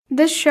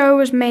This show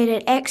was made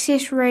at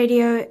Access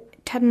Radio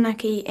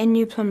Taranaki in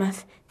New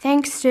Plymouth,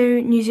 thanks to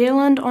New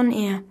Zealand On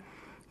Air.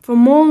 For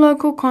more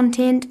local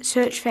content,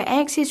 search for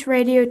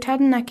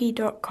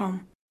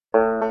accessradiotaranaki.com.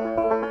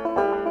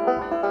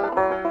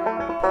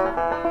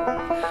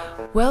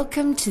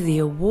 Welcome to the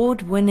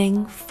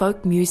award-winning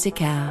Folk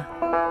Music Hour.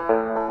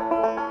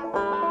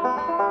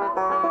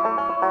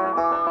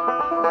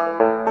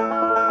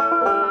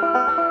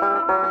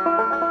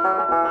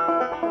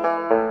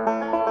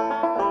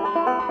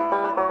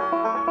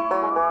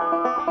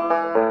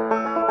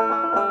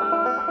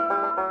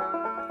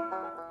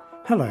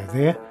 Hello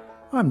there,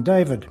 I'm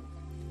David.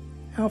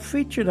 Our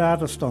featured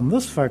artist on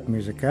this Folk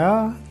Music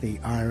Hour, the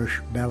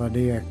Irish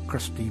balladeer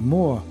Christy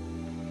Moore.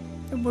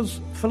 It was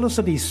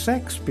Felicity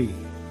Saxby,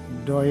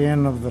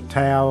 doyenne of the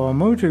Te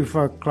Awamutu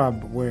Folk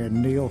Club where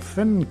Neil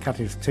Finn cut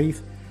his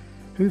teeth,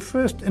 who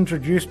first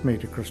introduced me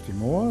to Christy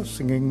Moore,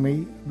 singing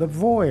me The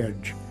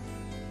Voyage,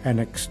 an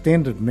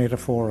extended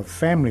metaphor of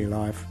family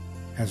life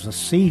as a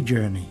sea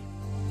journey.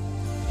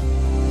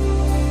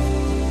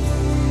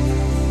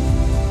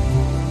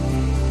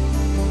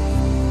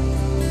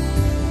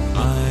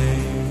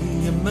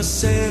 I'm a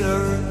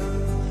sailor,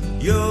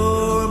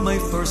 you're my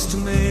first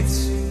mate.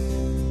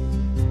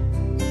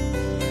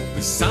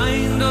 We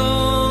signed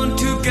on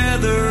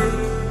together,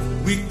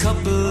 we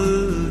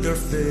coupled our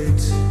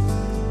fate.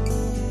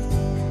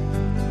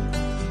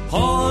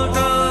 Hauled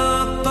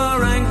up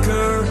our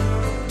anchor,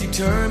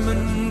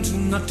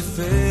 determined not to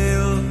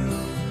fail.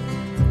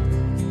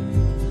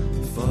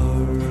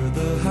 For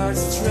the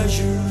heart's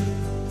treasure,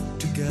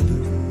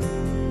 together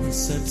we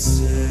set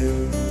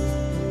sail.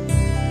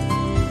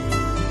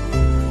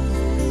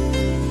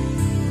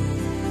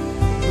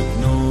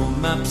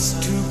 Maps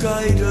to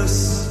guide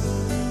us,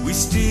 we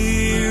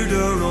steered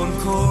our own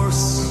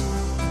course.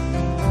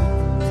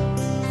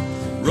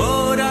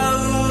 Rode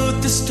out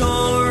the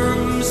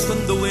storms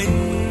when the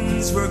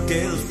winds were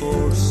gale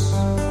force.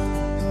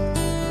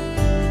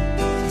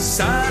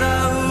 Sat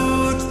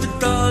out the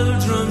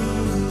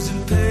doldrums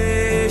in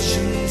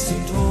patience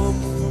and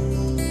hope.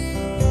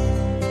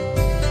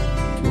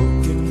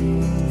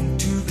 Working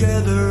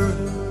together,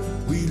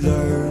 we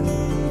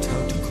learned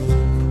how to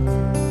cope.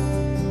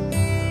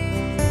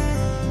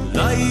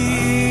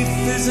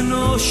 Life is an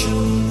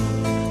ocean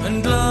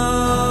and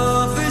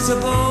love is a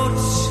boat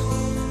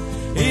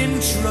in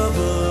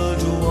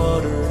troubled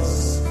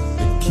waters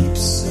that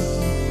keeps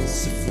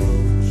us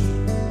afloat.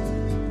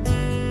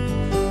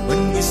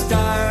 When we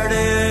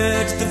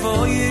started the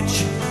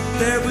voyage,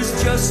 there was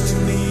just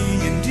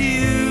me and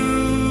you.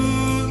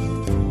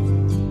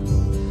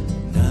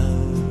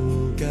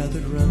 Now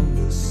gathered round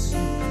us,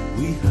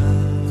 we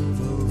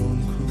have our own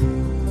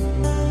crew.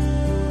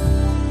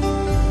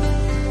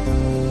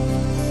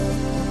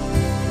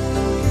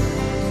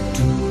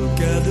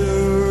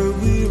 Together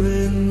we're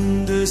in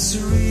this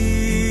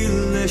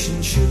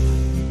relationship.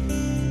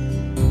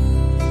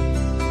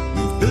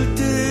 We've built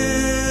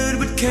it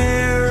with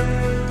care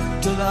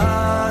to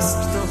last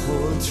the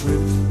whole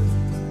trip.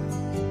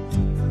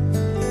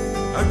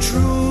 Our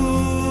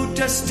true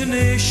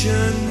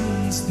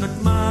destination's not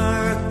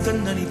marked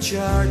on any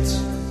chart.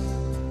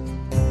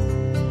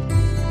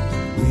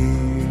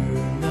 We're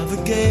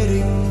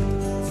navigating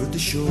for the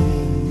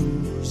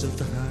shores of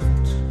the heart.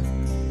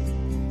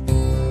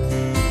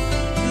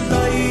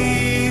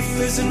 Life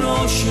is an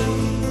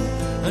ocean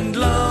and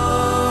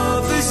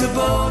love is a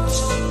boat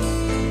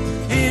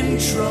in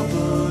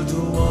troubled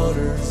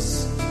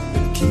waters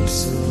that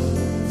keeps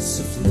us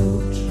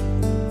afloat.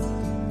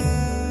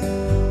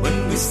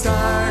 When we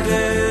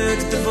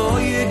started the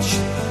voyage,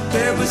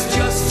 there was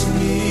just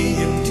me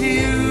and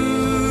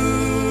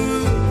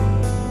you.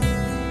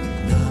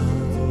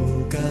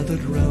 Now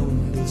gathered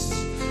round us,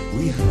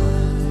 we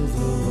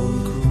have our own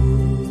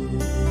crew.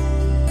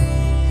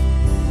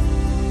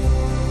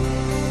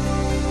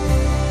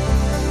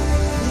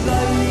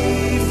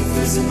 Life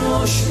is an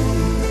ocean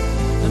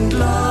and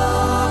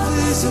love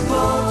is a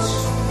boat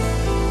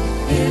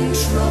in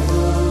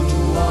troubled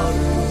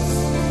waters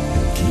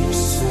that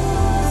keeps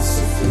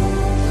us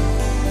afloat.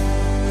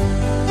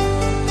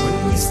 When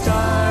we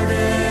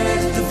started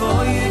the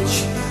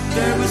voyage,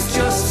 there was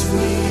just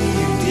me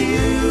and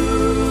you.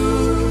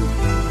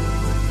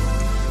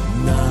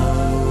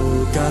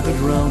 Now gathered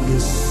round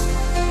us,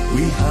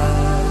 we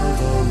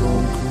have our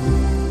own crew.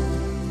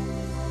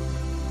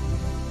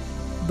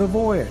 The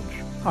Voyage,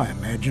 I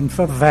imagine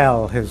for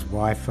Val, his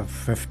wife of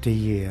 50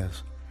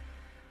 years.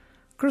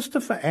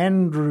 Christopher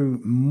Andrew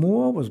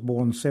Moore was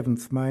born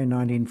 7th May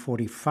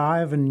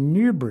 1945 in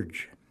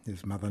Newbridge.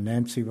 His mother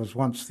Nancy was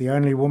once the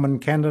only woman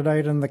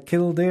candidate in the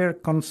Kildare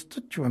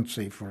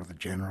constituency for the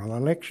general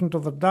election to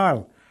the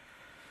Dáil.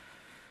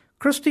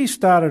 Christy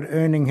started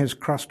earning his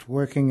crust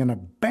working in a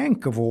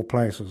bank of all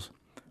places.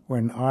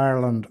 When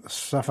Ireland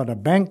suffered a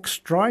bank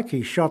strike,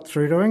 he shot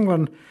through to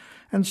England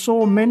and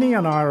saw many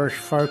an Irish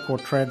folk or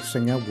trad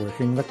singer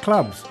working the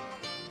clubs.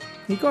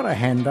 He got a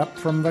hand up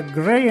from the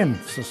Graham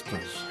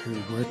sisters, who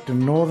worked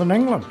in northern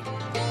England.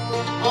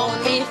 Oh,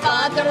 me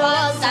father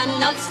was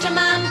an Ulster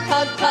man,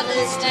 proud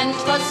Protestant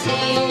was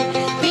he.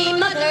 We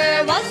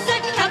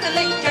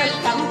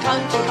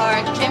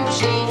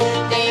kimchi.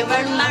 They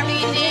were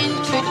married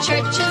into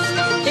churches,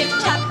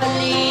 lived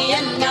happily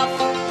enough,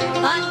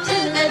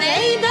 until the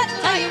day that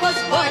I was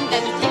born,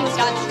 then things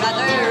got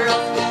rather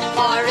rough.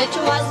 For it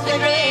was the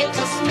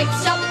greatest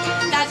mix-up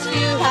that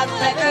you have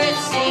ever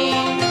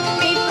seen.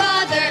 Me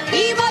father,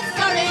 he was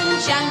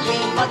orange, and me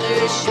mother,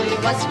 she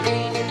was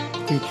green.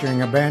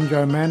 Featuring a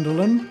banjo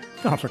mandolin,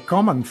 not a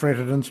common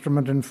fretted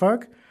instrument in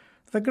folk,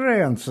 the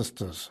Graham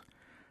sisters,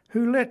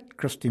 who let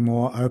Christy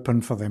Moore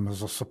open for them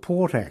as a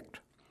support act.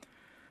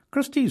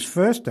 Christy's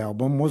first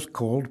album was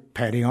called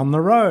Paddy on the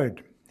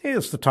Road.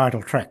 Here's the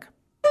title track.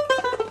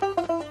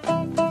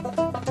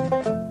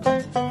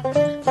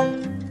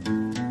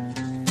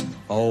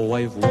 Oh,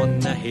 I've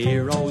won a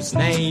hero's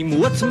name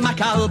with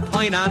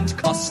McAlpine and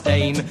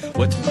Costain,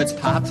 with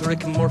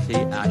Fitzpatrick, Murphy,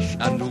 Ash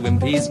and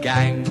Wimpy's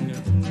gang.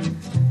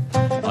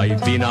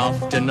 I've been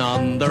often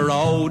on the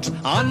road,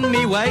 on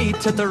me way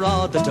to the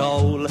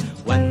Rodadole,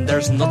 when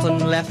there's nothing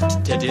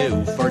left to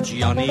do for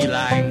Johnny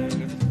Lang.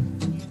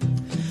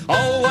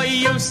 Oh, I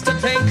used to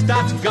think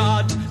that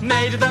God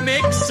made the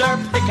mixer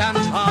pick and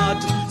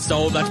hod,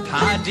 so that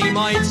Paddy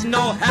might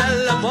know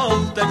hell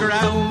above the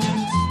ground.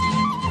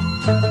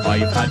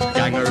 I've had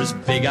gangers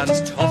big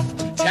and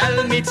tough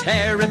tell me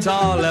tear it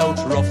all out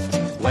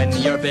rough when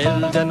you're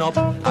building up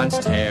and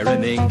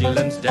tearing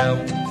England down.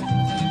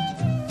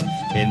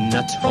 In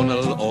a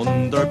tunnel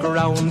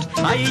underground,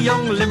 a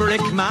young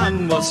Limerick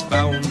man was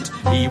found.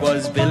 He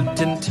was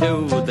built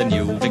into the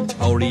new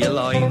Victoria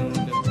line.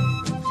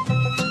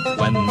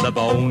 When the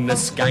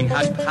bonus gang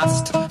had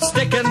passed,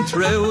 sticking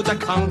through the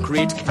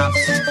concrete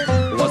cast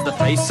was the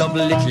face of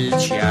little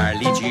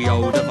Charlie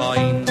Geo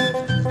Devine.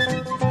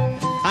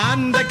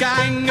 And the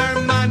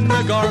ganger man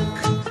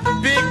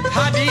McGurk, Big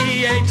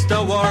Paddy ate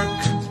the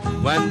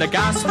work when the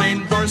gas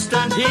main burst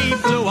and he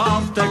flew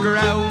off the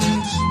ground.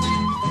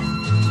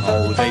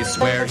 Oh, they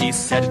swear he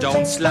said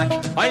don't slack,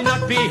 I'll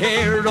not be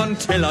here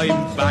until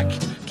I'm back.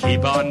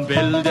 Keep on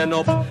building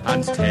up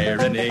and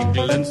tearing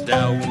England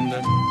down.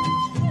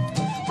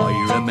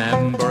 I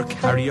remember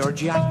Carrier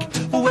Jack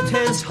with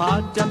his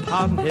hod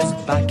upon his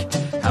back,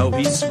 how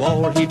he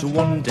swore he'd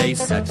one day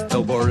set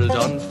the world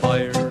on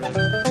fire.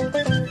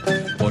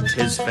 But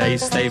his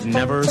face they've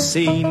never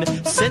seen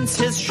since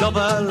his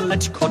shovel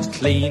it cut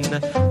clean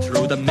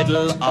through the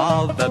middle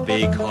of a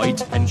big high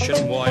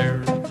tension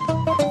wire.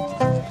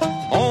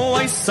 Oh,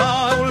 I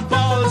saw old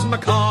Balls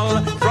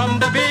McCall from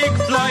the big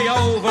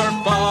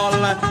flyover fall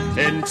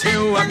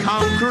into a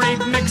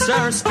concrete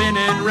mixer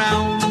spinning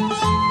round.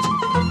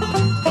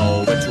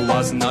 Oh, it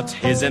was not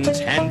his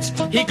intent,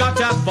 he got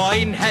a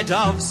fine head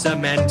of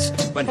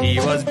cement when he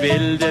was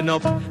building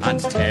up and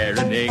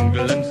tearing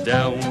England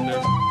down.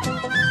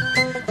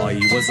 I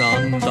was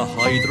on the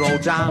Hydro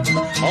Dam,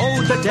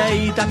 oh, the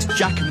day that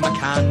Jack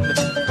McCann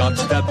got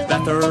the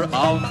better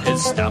of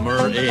his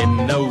stammer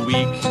in a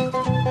week.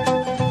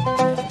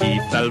 He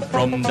fell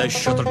from the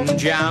shuttering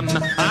jam,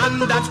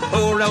 and that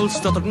poor old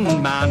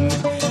stuttering man,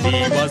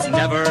 he was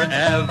never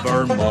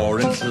ever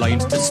more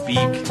inclined to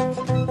speak.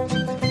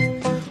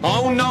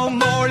 Oh, no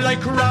more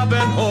like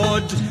Robin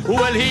Hood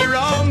will he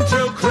roam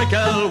through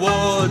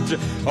Cricklewood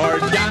or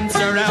dance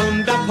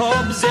around the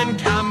pubs in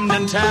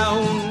Camden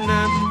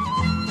Town.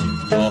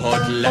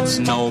 But let's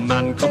no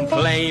man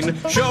complain,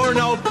 sure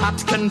no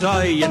Pat can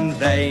die in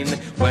vain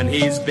when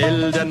he's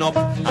building up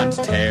and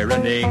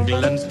tearing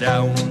England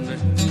down.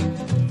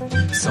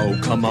 So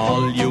come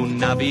all you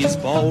navvies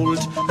bold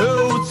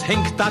who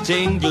think that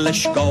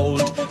English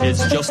gold is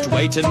just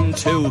waiting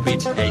to be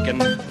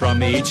taken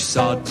from each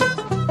sod.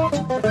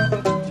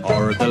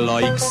 Or the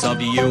likes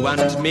of you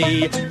and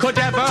me could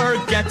ever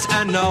get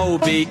an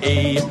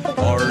OBE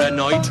or a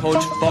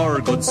knighthood for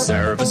good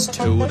service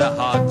to the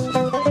hod.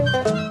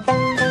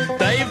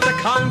 They've the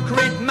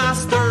concrete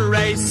master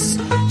race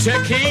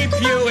to keep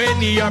you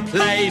in your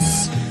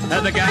place,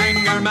 and the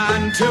ganger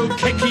man to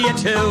kick you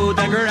to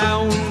the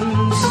ground.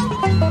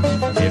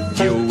 If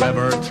you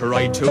ever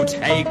try to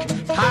take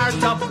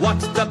part of what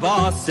the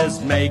bosses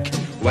make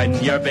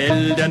when you're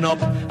building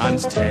up and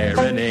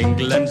tearing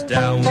England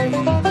down.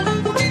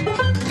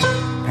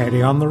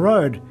 Paddy on the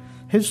Road.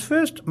 His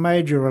first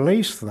major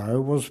release,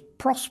 though, was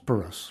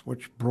Prosperous,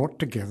 which brought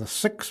together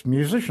 6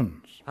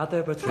 musicians.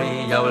 There were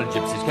 3 old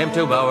gypsies came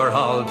to our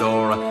hall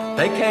door.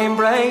 They came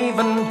brave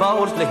and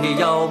boldly,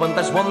 yo, and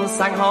this one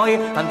sang high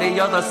and the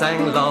other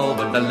sang low,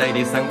 and the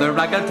lady sang the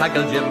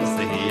raggle-taggle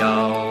gypsy,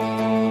 yo.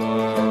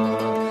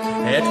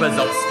 It was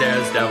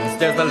upstairs,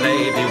 downstairs the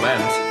lady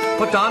went,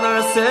 put on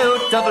her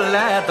suit of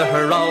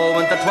leather, oh,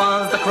 and that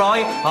was the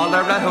cry all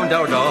around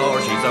our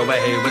door. She's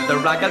away with the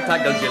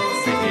raggle-taggle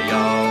gypsy,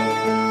 yo.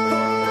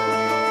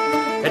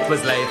 It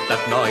was late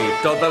that night,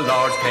 oh, the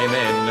Lord came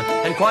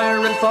in,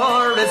 inquiring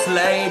for his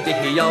lady,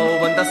 yo,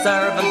 and the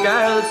servant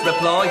girl's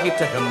reply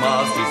to him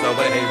was, she's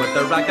away with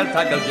the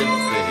raggle-taggle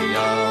gypsy,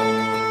 yo.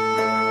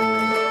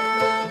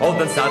 Oh,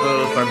 then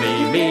saddle for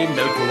me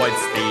milk-white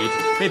steed,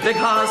 me big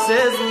horse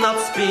is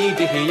not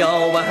speedy,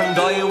 yo, and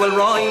I will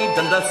ride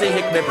and I'll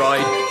seek me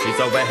bride,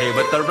 she's away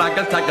with the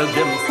raggle-taggle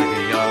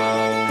gypsy, yo.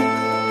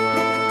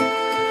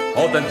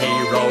 Oh, then he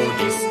rode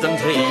east and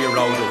he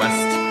rode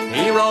west.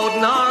 He rode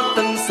north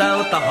and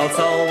south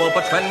also,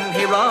 but when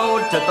he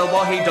rode to the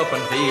wide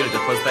open field,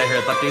 it was there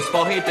that he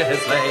spied to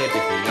his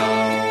lady,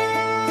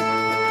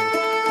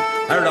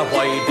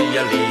 why do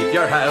you leave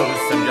your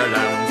house and your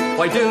land?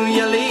 Why do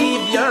you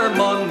leave your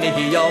money,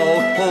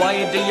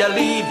 Why do you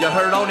leave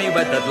your only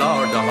wedded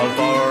lord,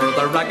 for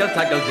the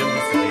raggle-taggle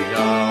gipsy,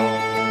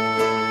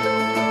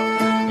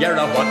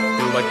 what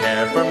do I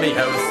care for me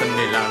house and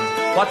me land?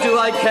 What do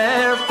I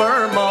care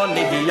for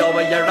money,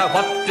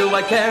 what do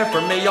I care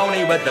for me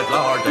only wedded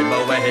lord? I'm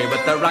away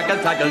with the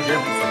raggle-taggle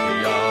gipsy,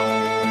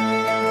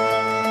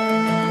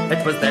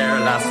 It was there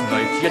last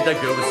night, you'd a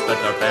goose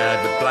feather bed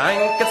with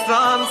blankets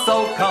drawn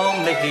so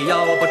comely,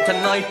 but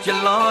tonight you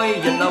lie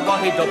in a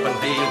wide open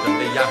field in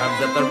the arms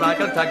of the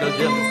raggle-taggle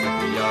gipsy,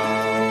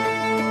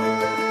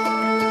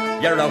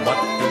 what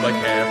do I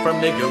care for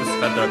me goose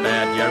feather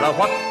bed?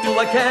 What do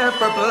I care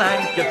for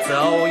blankets?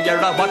 Oh,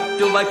 what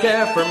do I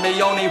care for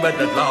me only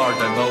wedded lord?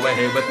 I'm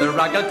away with the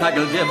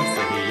raggle-taggle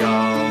gipsy,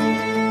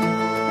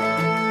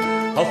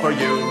 Oh, for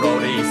you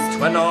rode east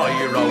when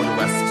I rode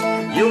west.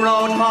 You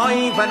rode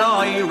high when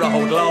I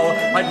rode low.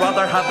 I'd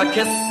rather have a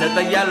kiss at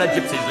the yellow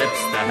gypsy's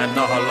lips than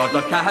a lot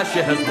of cash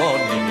you has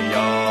money,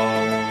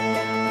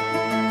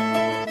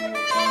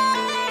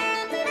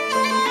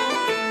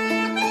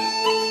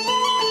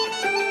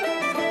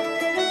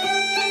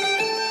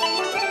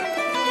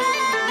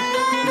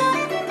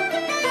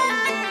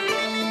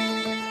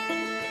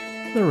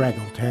 The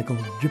Raggle-Taggle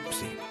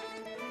Gypsy.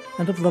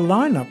 And of the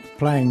lineup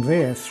playing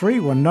there, 3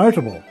 were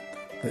notable: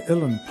 the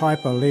uilleann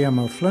piper Liam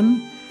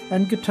O'Flynn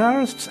and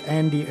guitarists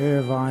Andy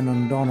Irvine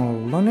and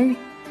Donald Linney,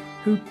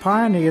 who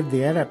pioneered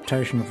the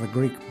adaptation of the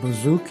Greek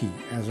bouzouki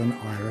as an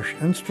Irish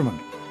instrument.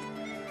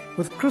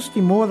 With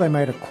Christy Moore they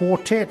made a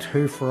quartet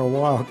who for a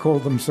while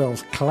called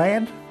themselves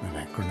CLAD, an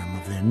acronym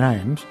of their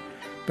names,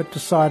 but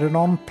decided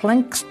on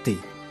Planxty.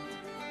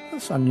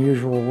 This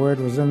unusual word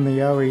was in the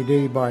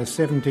OED by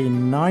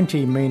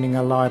 1790, meaning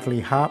a lively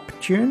harp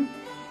tune.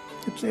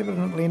 It's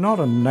evidently not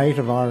a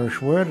native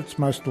Irish word, it's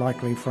most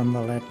likely from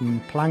the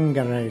Latin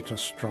plangere, to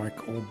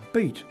strike or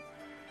beat.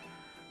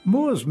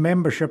 Moore's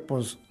membership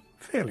was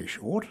fairly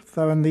short,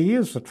 though in the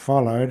years that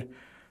followed,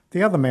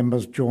 the other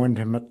members joined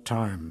him at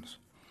times.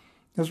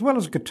 As well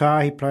as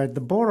guitar, he played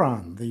the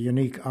bodhrán, the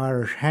unique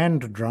Irish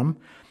hand drum,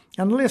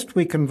 and lest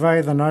we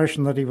convey the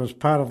notion that he was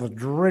part of the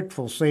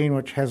dreadful scene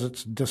which has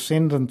its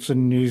descendants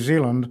in New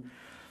Zealand,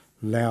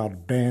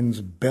 loud bands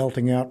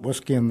belting out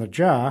whiskey in the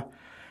jar,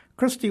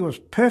 Christy was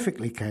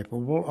perfectly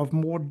capable of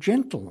more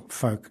gentle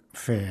folk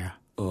fare.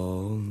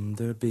 Oh,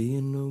 there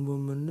being a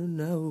woman in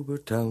our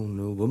town,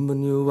 a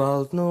woman you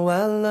all know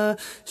well.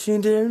 She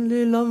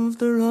dearly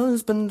loved her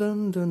husband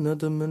and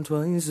another man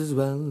twice as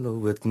well. Oh,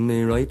 with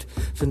me right,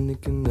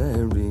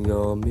 Finnicanary,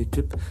 oh, me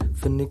tip,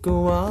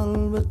 Finnico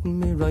all with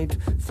me right,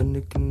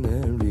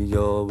 Finnicanary,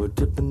 oh, we're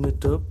tipping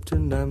it up to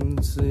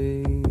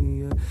Nancy.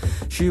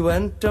 She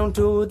went down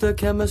to the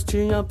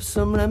chemistry shop,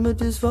 some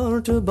remedies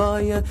for to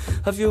buy.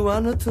 Have you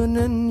anything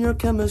in your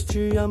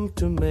chemistry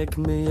to make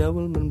me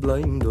owlman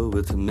blind? Oh,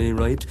 with me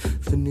right,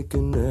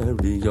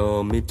 Finnicanary,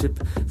 oh, me tip,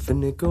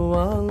 Finnico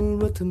all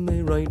with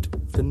me right,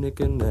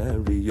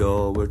 Finnicanary,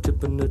 oh, we're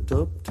tipping it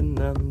up to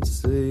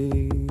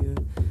Nancy.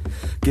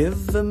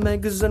 Give him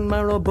eggs and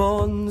marrow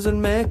bones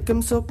and make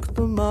him suck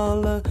them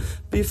all.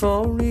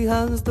 Before he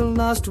has the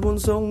last one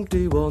sunk,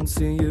 he won't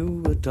see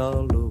you at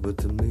all. Oh,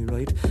 with me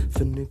right,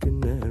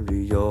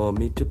 Finnicanary, oh,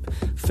 me tip,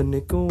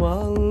 Finnico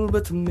all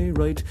with me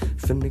right,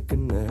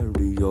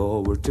 Finnicanary,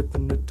 oh, we're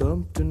tipping it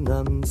up to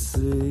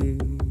Nancy.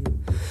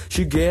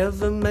 She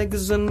gave him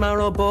eggs and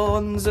marrow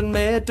bones and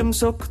made him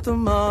suck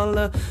them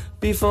all.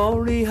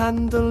 Before he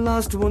had the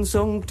last one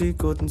sunk, he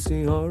couldn't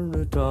see her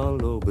at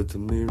all. Oh, with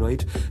me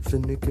right,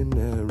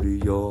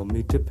 Finnicanary, oh,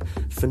 me tip,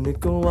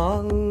 Finnico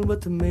all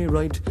with me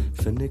right,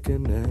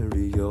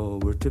 Finnicanary, oh,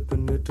 we're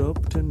tipping it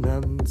up to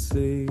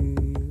Nancy.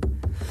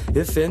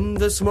 If in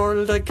this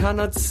world I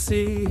cannot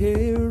see,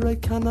 here I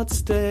cannot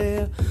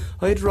stay,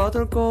 I'd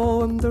rather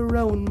go on the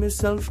round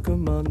myself.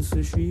 Come on,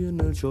 says she,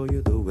 and I'll show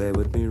you the way.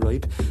 With me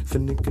right,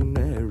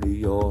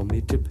 Finnicanary, oh,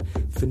 me tip,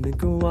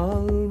 Finnico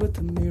all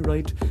with me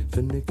right,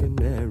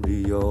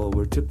 Finnicanary, oh,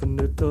 we're tipping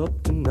it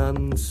up to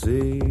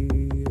Nancy.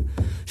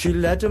 She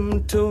led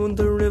him to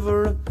the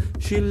river,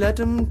 she led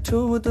him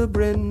to the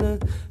bryn,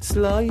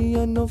 sly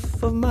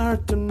enough of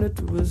Martin,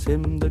 it was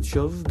him that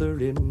shoved her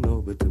in. Oh,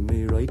 with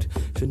me right,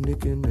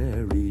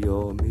 Finnicanary,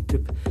 oh, me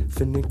tip,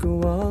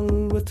 Finnico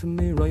all with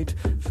me right,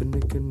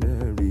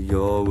 Finnicanary,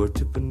 oh, we're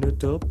tipping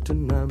it up to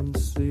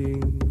Nancy.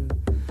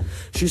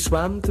 She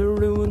swam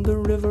through the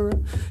river,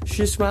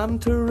 she swam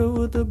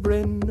through the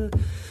bryn.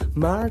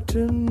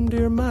 Martin,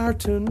 dear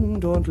Martin,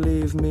 don't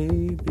leave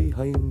me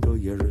behind. Oh,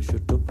 you're a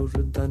shut up or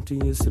a dante,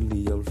 you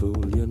silly old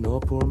fool. You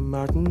know poor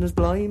Martin is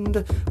blind.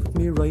 With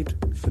me right,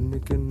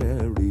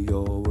 Finnicanary,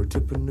 oh, we're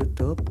tipping it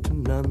up to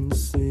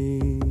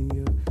Nancy.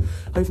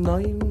 I've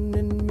 9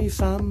 in me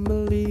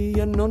family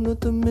and none of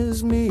them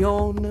is me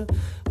own.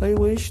 I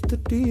wish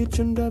that each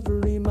and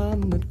every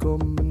man would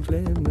come and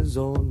claim his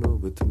own. Oh,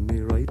 with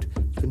me right,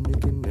 Finnicanary.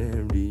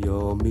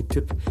 oh, me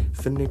tip,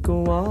 finnick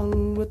go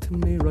on with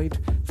me right,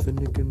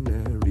 finnick and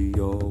airy,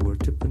 oh, we're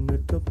tipping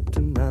it up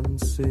to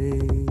Nancy.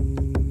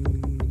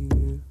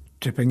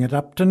 Tipping it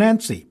up to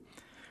Nancy.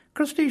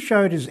 Christy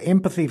showed his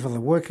empathy for the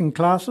working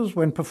classes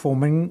when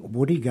performing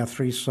Woody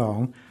Guthrie's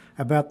song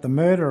about the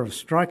murder of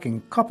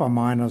striking copper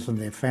miners and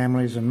their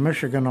families in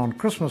Michigan on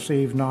Christmas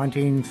Eve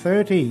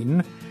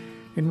 1913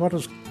 in what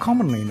is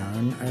commonly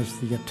known as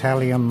the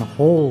Italian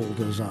Hall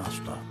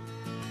disaster.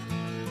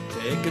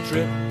 Take a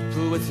trip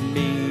with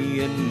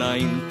me in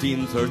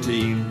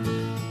 1913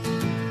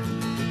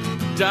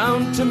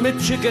 down to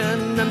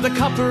Michigan and the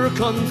copper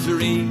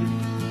country.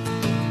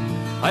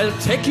 I'll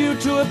take you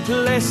to a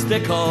place they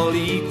call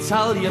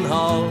Italian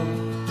Hall,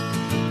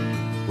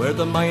 where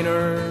the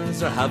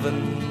miners are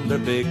having their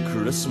big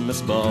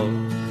Christmas ball.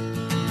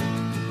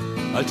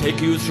 I'll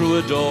take you through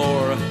a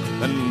door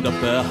and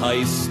up a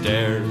high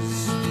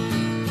stairs.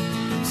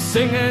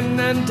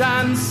 Singing and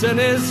dancing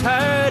is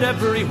heard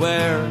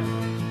everywhere.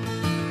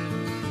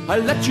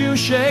 I'll let you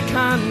shake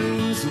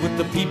hands with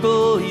the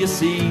people you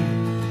see.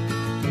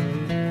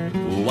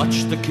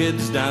 Watch the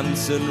kids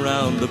dancing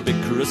round the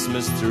big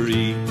Christmas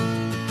tree.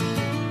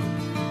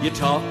 You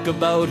talk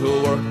about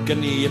work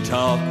and you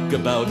talk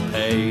about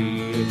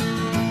pay.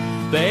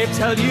 They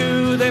tell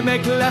you they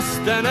make less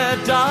than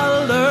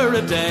 $1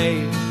 a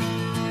day,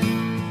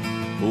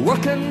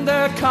 working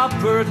their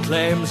copper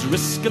claims,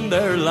 risking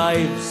their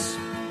lives.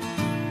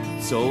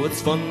 So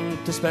it's fun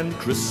to spend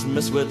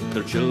Christmas with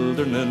their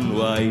children and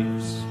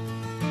wives.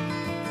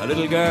 A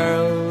little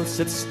girl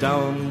sits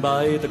down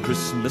by the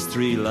Christmas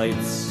tree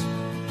lights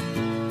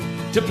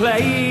to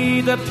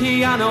play the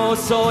piano,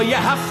 so you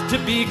have to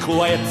be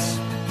quiet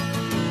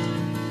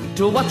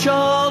to watch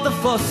all the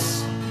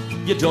fuss.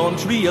 You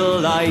don't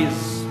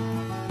realize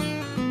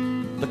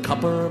the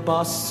copper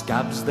boss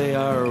scabs, they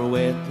are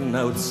waiting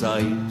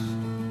outside.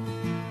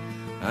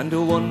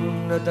 And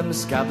one of them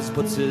scabs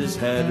puts his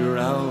head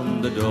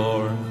around the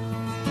door,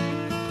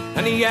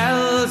 and he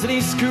yells and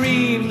he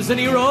screams and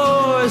he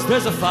roars,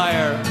 there's a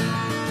fire.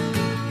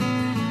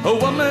 A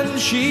woman,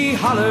 she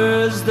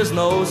hollers, there's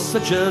no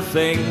such a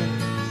thing.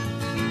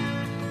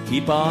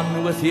 Keep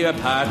on with your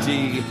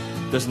party,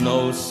 there's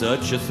no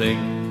such a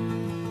thing.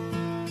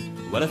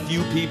 Well, a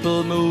few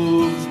people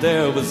moved,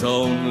 there was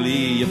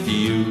only a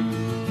few.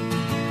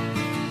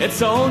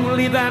 It's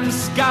only them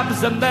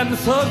scabs and them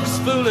thugs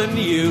fooling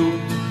you.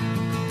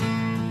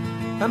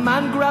 A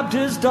man grabbed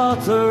his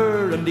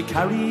daughter and he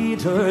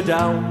carried her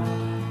down,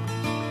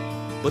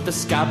 but the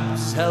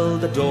scabs held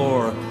the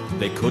door,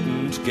 they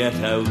couldn't get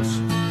out.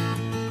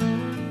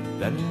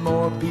 Then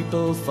more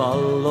people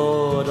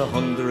followed,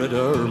 100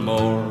 or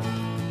more,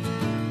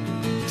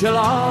 till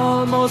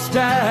almost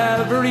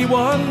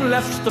everyone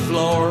left the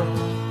floor.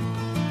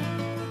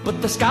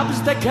 But the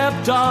scabs, they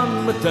kept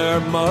on with their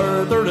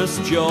murderous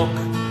joke.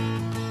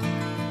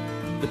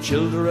 The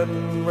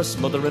children were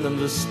smothering on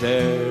the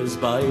stairs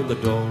by the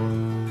door.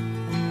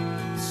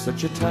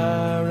 Such a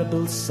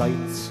terrible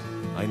sight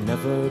I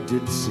never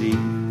did see.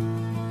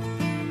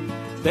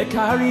 They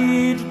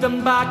carried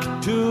them back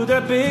to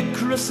their big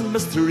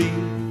Christmas tree.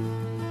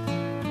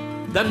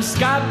 Them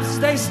scabs,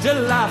 they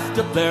still laughed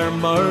at their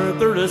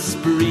murderous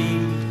spree.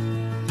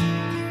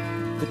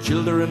 The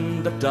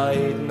children that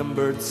died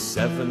numbered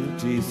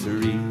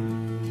 73.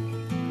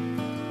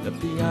 The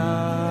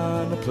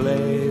piano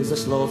plays a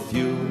slow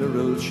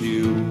funeral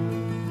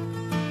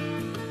tune,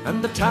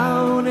 and the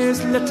town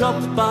is lit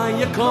up by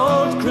a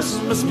cold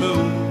Christmas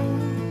moon.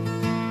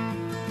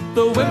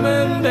 The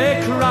women,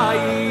 they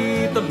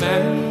cry, the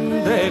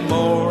men, they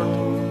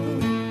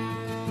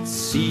mourn.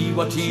 See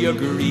what your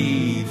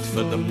greed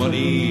for the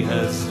money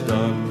has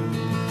done.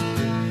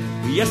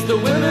 Yes, the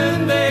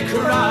women, they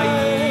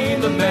cry,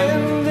 the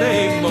men,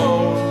 they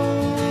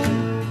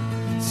mourn.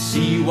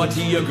 See what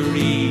your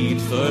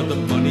greed for the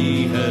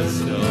money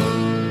has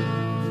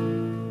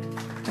done.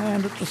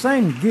 And at the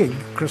same gig,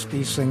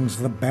 Christy sings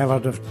the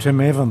ballad of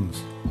Tim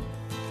Evans.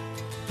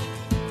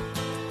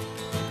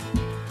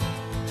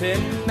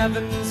 Tim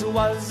Evans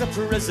was a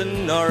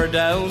prisoner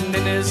down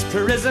in his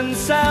prison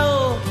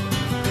cell,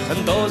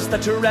 and those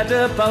that read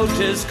about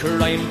his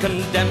crime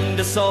condemned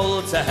his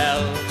soul to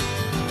hell.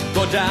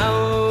 Go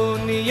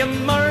down, ye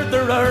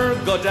murderer,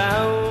 go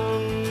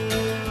down,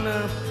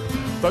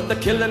 for the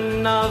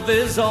killing of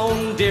his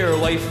own dear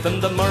wife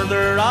and the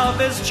murder of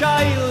his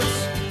child.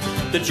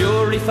 The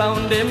jury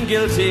found him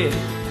guilty,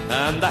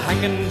 and the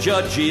hanging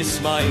judge, he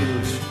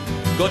smiled.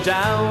 Go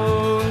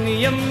down,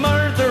 ye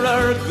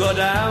murderer, go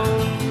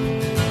down.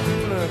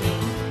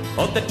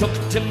 Oh, they took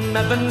Tim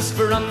Evans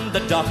from the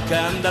dock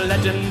and they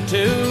led him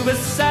to his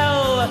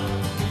cell.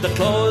 They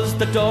closed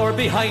the door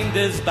behind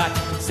his back,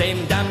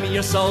 saying, damn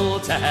your soul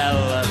to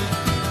hell.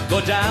 Go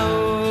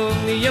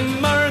down, ye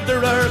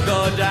murderer,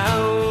 go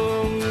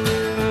down.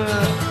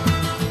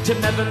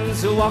 Tim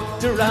Evans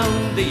walked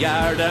around the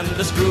yard and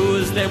the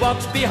screws, they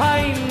walked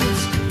behind.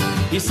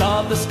 He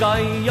saw the sky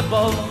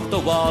above the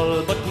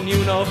wall, but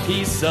knew no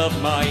peace of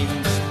mind.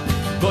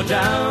 Go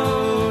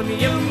down,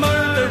 ye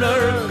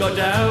murderer, go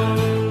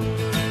down.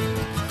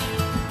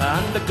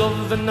 And the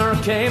governor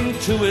came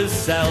to his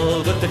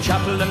cell with the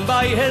chaplain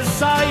by his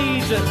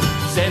side,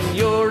 saying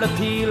your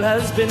appeal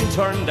has been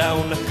turned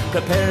down,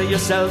 prepare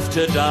yourself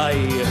to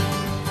die.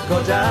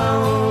 Go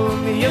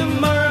down, you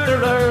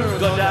murderer,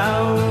 go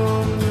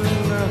down.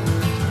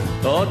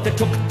 Oh, they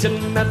took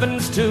Tim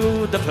Evans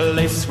to the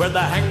place where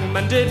the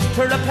hangman did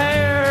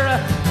prepare.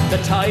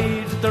 They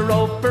tied the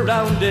rope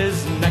around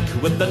his neck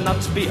with the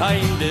knot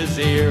behind his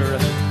ear.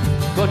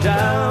 Go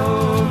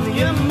down,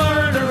 you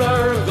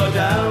murderer, go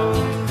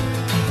down.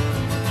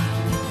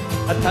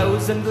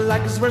 1,000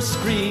 lags were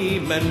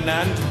screaming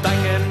and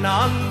banging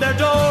on their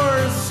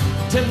doors.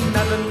 Tim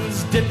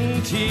Evans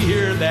didn't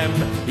hear them,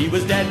 he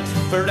was dead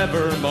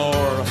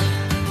forevermore.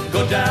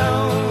 Go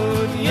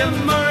down, you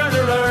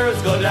murderers,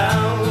 go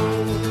down.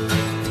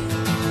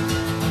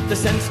 They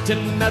sent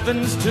Tim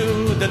Evans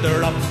to the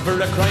drop for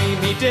a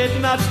crime he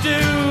did not do.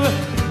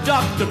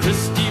 Dr.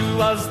 Christy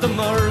was the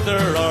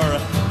murderer,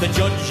 the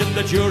judge and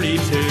the jury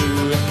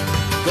too.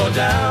 Go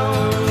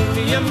down,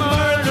 you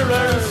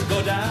murderers,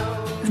 go down.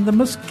 And the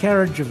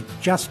miscarriage of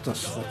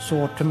justice that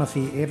saw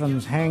Timothy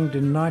Evans hanged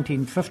in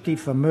 1950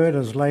 for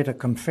murders later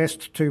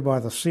confessed to by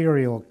the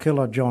serial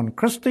killer John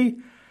Christie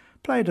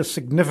played a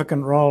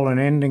significant role in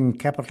ending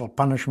capital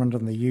punishment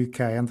in the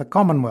UK and the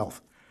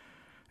Commonwealth.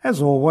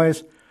 As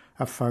always,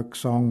 a folk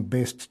song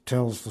best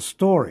tells the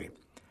story.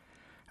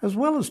 As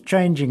well as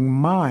changing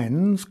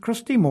minds,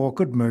 Christy Moore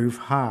could move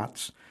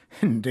hearts.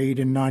 Indeed,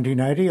 in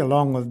 1980,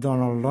 along with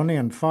Donald Lunny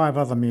and 5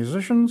 other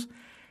musicians,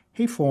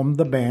 he formed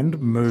the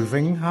band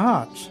Moving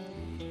Hearts.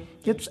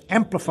 Its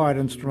amplified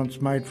instruments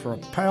made for a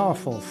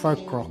powerful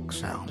folk rock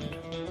sound.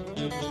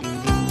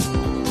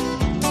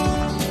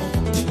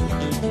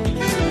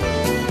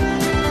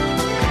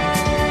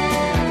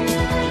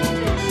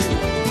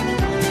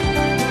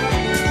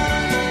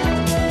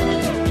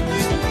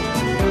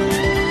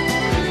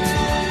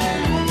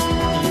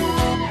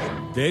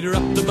 They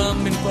dropped the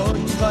bomb in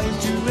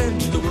 45 to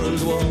end the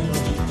World War.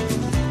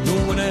 No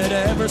one had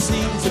ever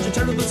seen such a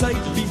terrible sight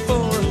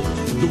before.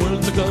 The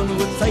world begun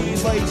with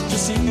phase white to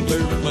see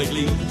where it might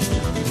lead.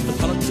 The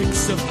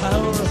politics of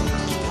power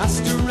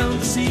passed around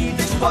the sea.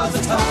 This was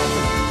a time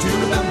to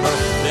remember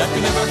that we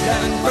never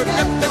can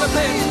forget never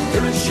pain.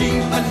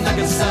 Hiroshima and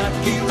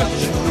Nagasaki,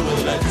 Russian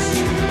roulette.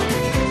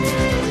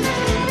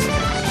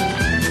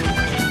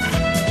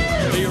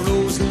 They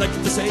arose like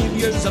the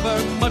saviors of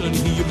our modern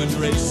human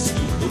race,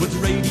 with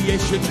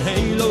radiation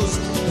halos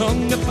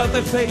hung about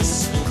their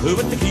face,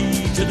 with the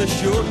key to the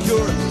sure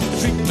cure, the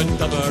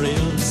treatment of our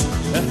ills.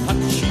 A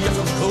hot sheet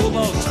of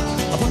cobalt, a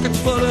pocket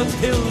full of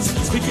pills,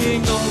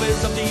 speaking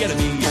always of the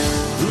enemy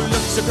who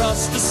looks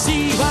across the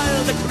sea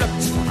while they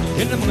corrupt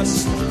in among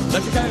us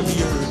like a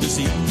carrier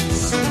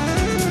disease.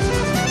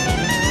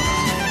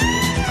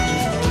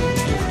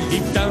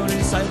 Deep down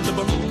inside the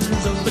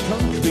bones of the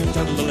concrete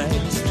and the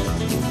lead,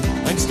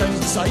 Einstein's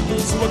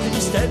disciples working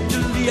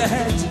steadily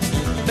ahead,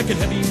 making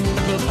heavy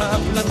metal power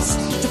plants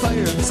to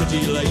fire the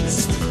city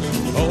lights.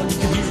 All you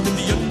can hear in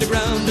the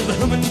underground is the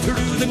humming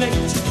through the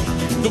night.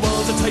 The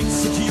walls of tight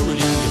security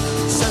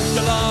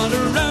circle all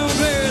around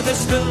where they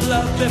spill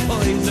out their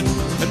poison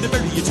and they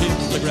bury it in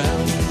the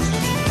ground.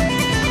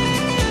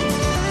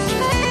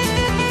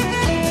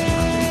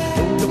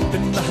 Hold up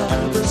in the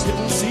harbors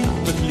hidden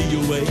secretly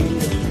away,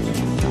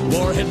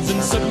 warheads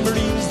and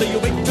submarines they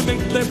await to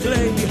make their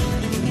play.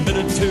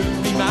 Military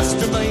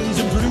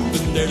masterminds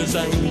improving their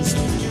designs.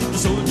 The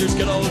soldiers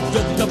get all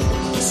doped up,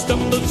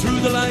 stumble through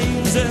the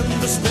lines, and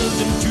the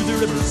spills into the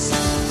rivers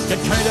get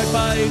carried out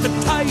by the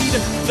tide.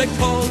 They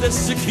call this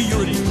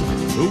security,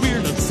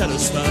 we're not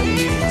satisfied.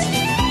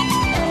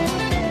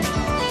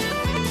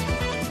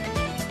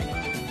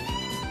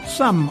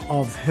 Some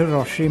of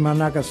Hiroshima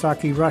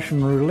Nagasaki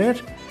Russian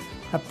roulette,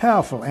 a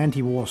powerful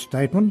anti-war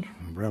statement,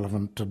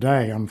 relevant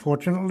today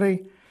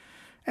unfortunately,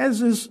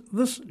 as is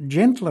this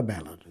gentler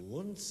ballad.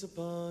 Once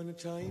upon a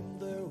time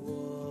there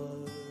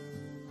was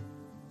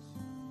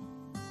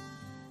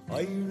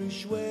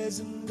Irish ways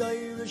and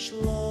Irish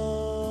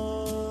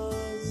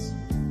laws,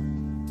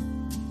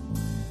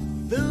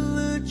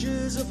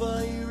 villages of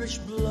Irish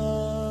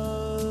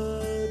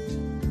blood,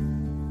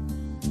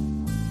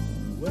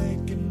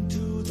 waking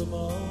to the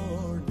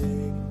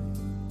morning,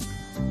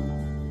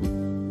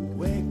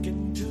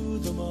 waking to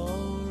the morning.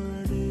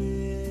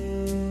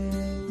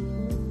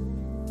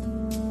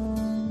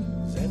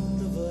 Then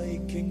the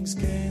Vikings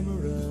came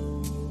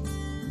around,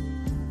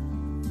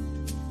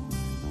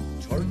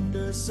 turned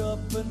us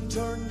up and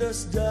turned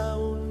us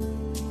down,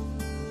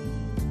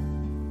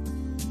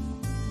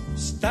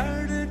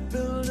 started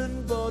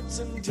building boats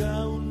and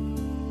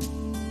towns.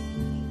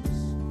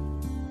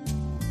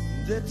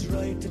 They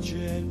tried to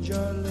change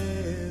our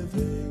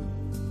living,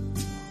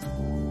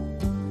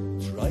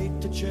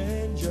 tried to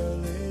change our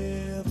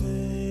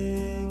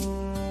living.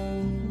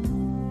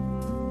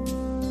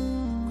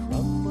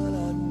 Cromwell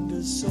and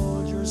his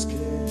soldiers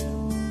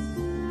came,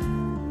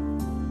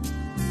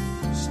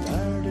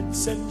 started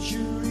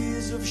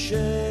centuries of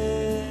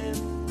shame,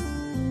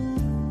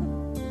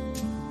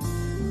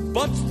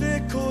 but they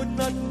could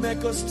not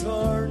make us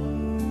turn.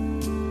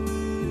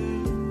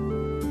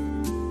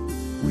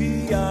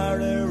 are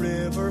a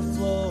river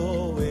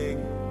flowing.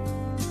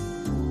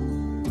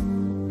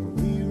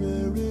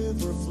 We're a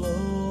river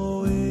flowing.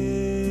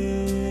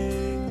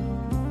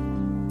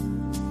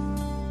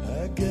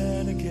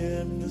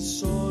 Again the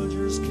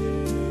soldiers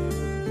came,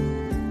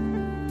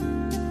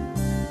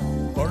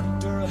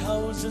 burnt our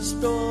houses,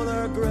 stole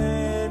our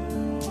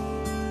grain,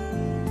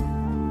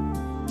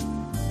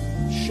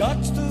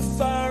 shot the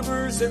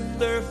farmers in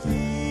their fields,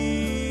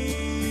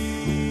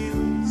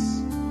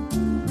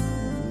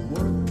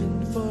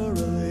 working for a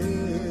living.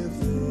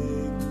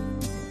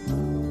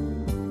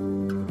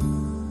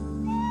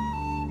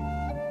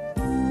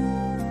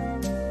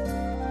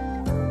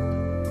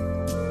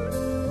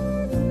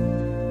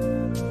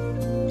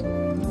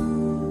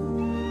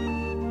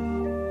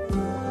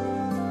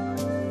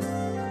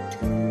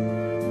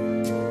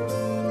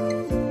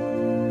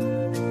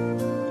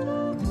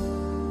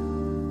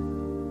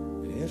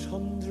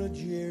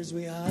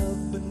 We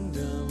have been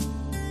down.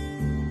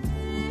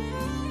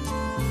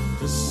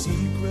 The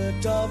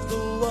secret of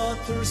the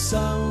water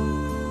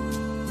sound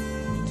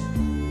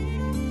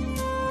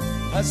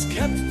has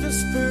kept the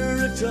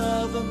spirit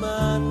of a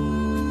man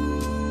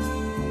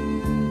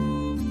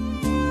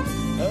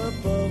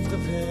above the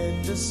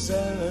pain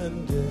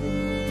descending,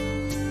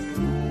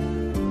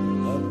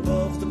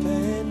 above the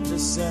pain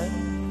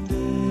descending.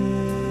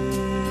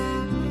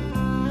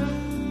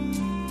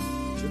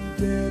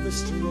 Today the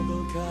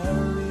struggle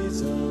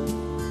carries on.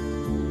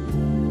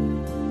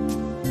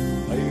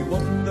 I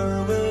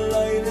wonder will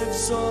I live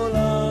so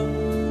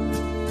long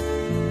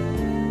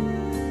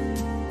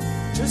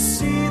to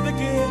see the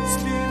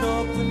gates being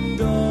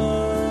opened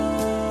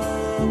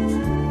up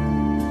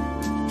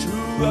to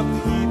a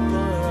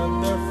people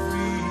and their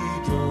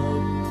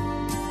freedom,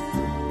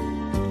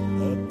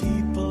 a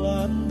people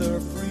and their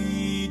freedom.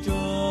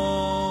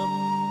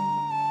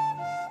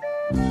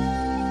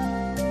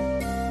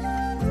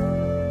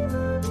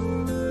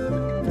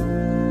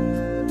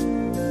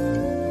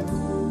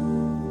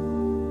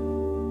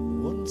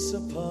 Once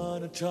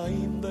upon a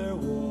time there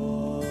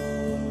was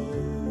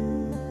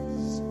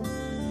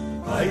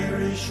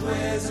Irish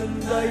ways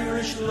and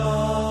Irish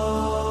laws,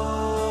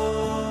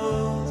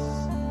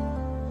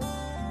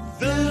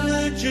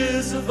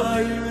 villages of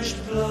Irish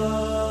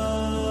blood,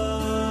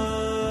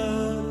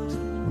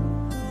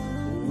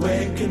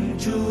 waken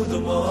to the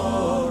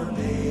morning,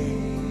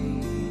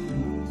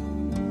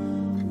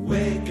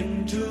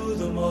 waken to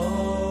the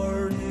morning.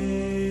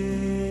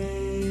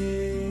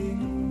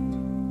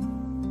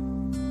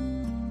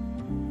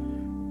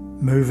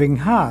 Moving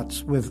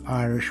Hearts with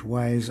Irish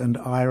Ways and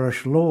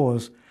Irish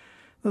Laws.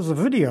 There's a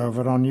video of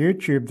it on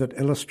YouTube that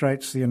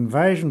illustrates the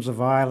invasions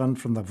of Ireland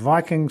from the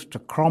Vikings to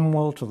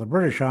Cromwell to the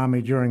British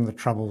Army during the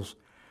Troubles.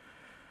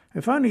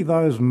 If only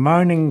those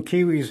moaning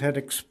Kiwis had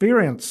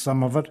experienced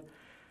some of it,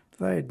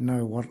 they'd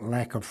know what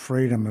lack of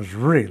freedom is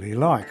really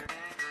like.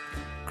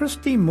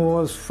 Christy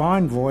Moore's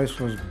fine voice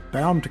was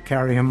bound to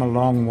carry him a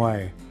long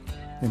way.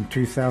 In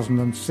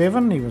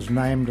 2007, he was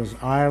named as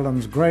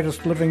Ireland's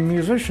greatest living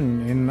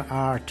musician in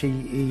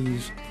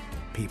RTE's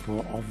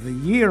People of the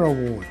Year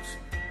Awards.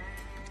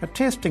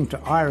 Attesting to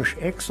Irish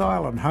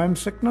exile and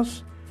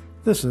homesickness,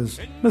 this is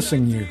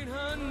Missing You.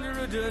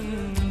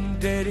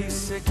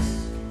 1986,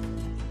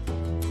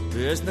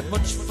 there's not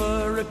much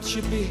for a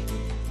chippy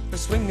for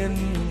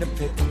swinging the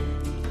pick.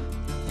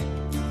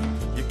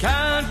 You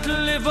can't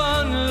live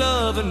on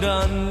love and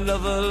on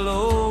love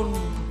alone,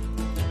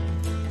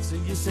 so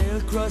you sail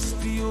across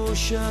the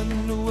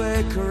ocean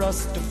away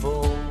across the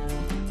foam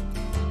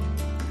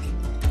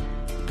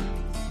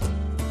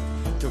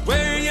to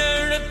where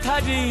you're a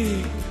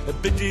paddy, a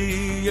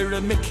biddy, or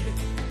a mick,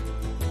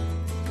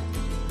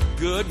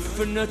 good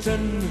for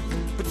nothing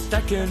but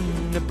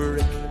stacking a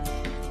brick.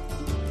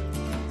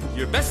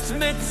 Your best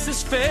mate's a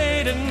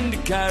spade and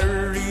he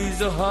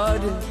carries a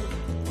hod,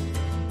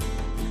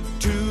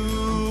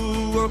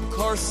 two work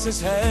horses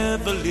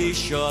heavily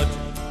shod.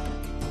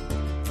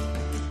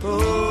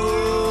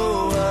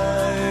 Oh,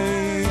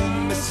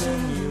 I'm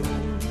missing you,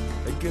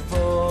 I give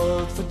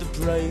all for the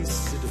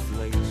price of the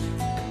flight.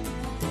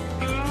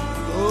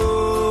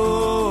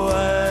 Oh,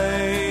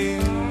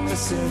 I'm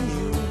missing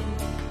you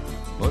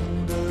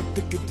under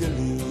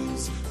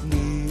Piccadilly's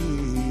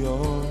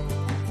neon.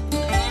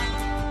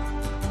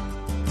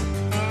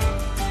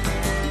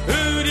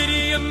 Who did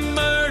you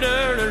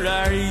murder, or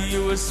are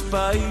you a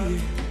spy?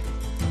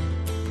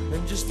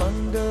 I'm just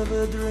fond of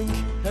a drink,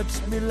 helps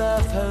me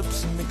laugh,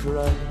 helps me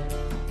cry.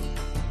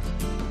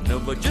 No,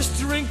 but just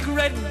drink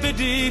Red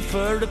Biddy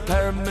for a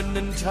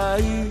permanent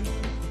high.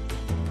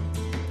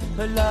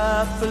 I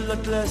laugh a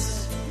lot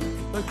less,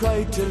 I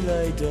cry till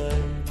I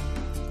die.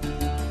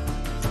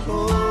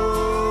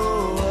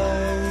 Oh,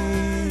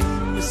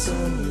 I'm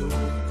missing you,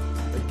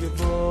 I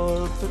give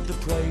all for the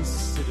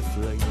price of the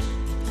flight.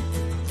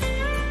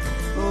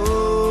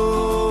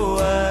 Oh,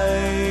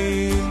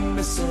 I'm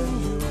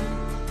missing you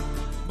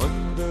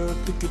under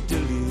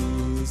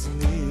Piccadilly's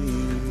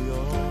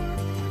neon.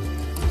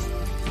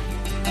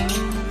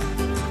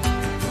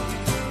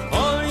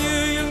 All you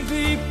young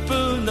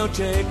people, now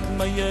take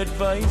my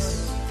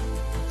advice.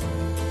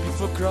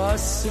 for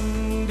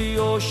crossing the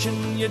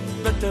ocean,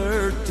 you'd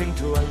better think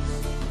twice.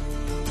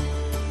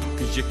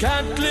 'Cause you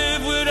can't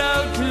live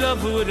without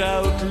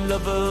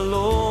love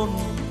alone.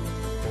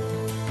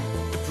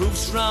 The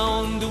proof's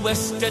round the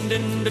West End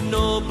into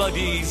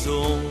nobody's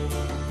own.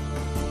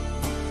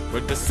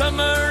 Where the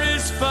summer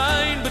is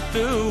fine, but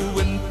the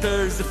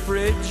winter's a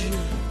fridge.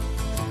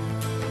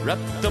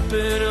 Wrapped up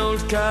in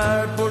old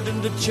cardboard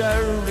in the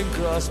Charing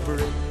Cross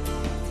Bridge.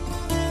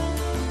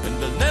 And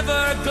they'll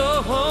never go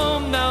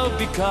home now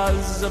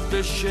because of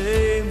the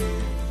shame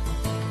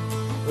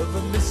of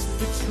a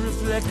misfit's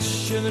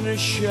reflection in a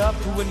shop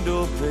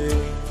window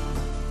pane.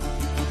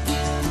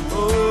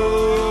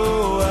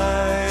 Oh,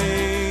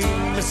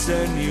 I'm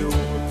missing you.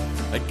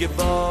 I'd give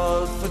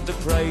all for the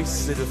price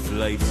of the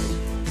flight.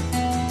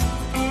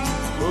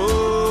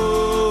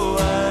 Oh,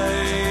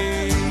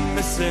 I'm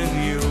missing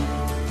you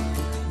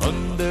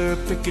under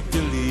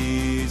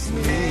Piccadilly's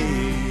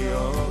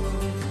neon.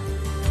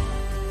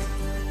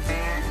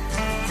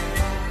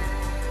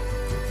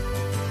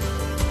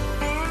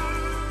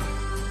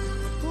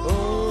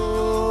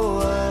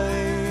 Oh,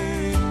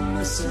 I'm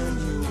missing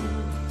you.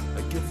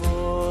 I'd give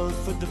all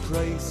for the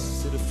price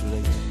of the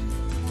flight.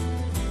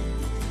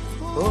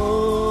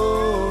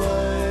 Oh,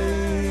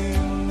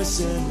 I'm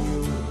missing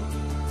you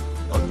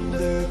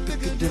under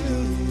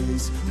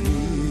Piccadilly's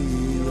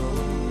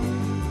neon.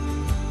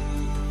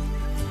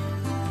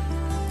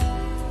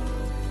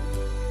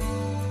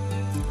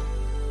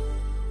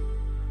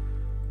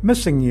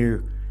 Missing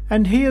You,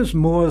 and here's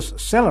Moore's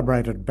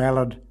celebrated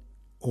ballad,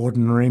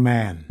 Ordinary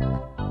Man.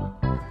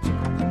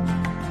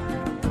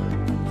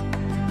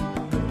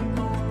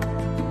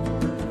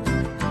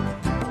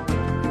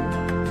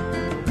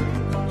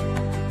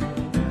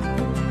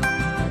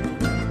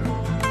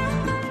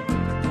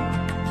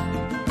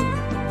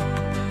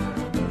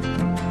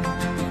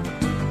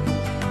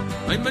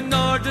 I'm an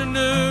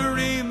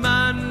ordinary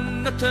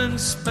man, nothing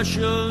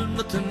special,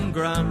 nothing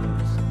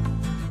grand.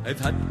 I've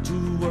had to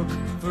work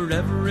for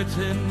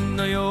everything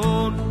I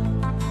own.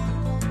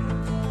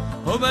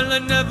 Oh well, I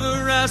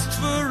never asked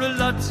for a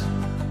lot.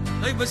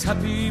 I was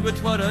happy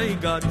with what I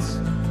got.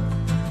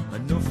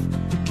 Enough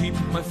to keep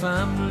my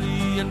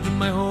family and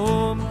my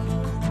home.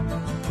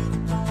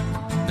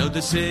 Now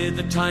they say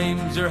the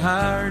times are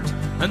hard,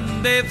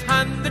 and they've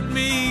handed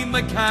me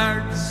my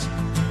cards.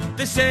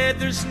 They say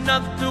there's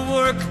not the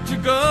work to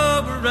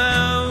go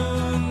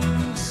around.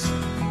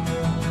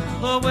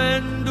 Oh,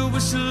 when the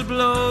whistle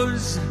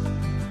blows,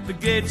 the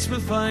gates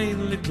will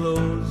finally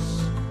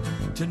close.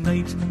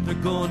 Tonight they're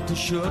going to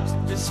shut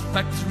this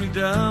factory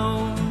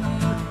down.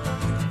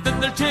 Then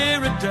they'll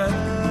tear it down.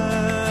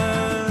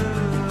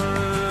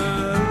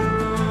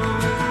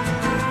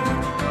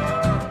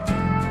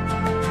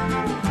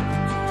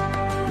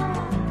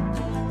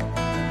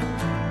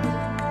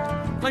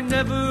 I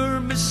never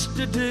missed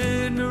a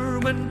dinner,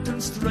 went on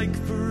strike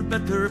for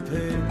better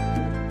pay.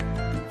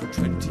 For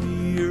 20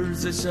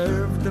 years I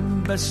served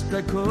them best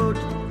I could.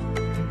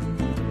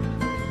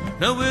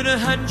 Now with a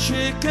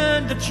handshake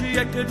and a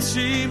check it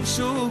seems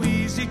so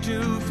easy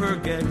to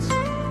forget.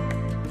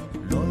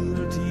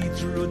 Loyalty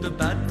through the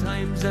bad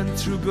times and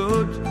through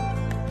good.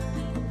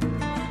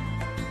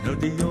 Now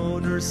the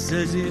owner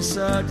says he's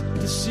sad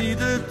to see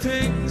that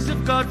things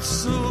have got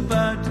so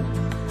bad,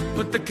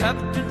 but the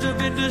captains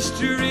of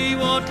industry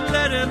won't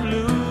let him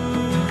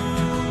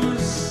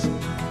lose.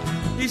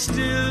 He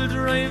still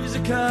drives a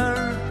car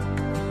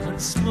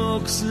and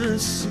smokes a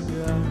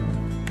cigar,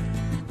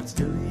 but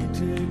still he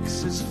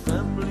takes his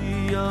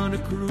family on a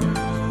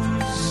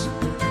cruise.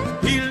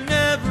 He'll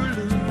never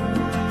lose.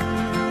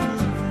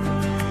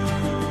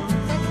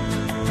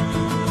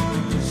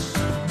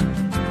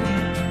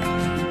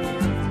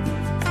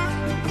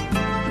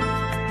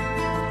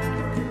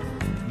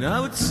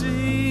 Now it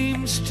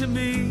seems to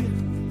me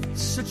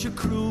such a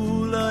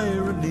cruel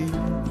irony.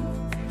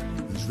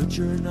 He's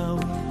richer now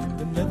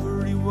than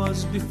ever he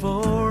was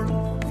before.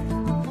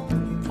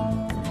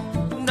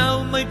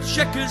 Now my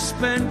check is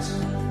spent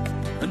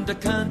and I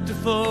can't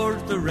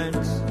afford the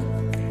rent.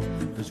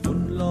 There's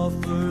one law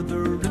for the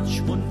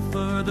rich, one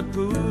for the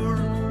poor.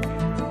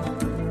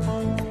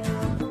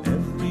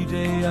 Every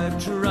day I've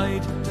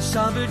tried to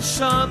salvage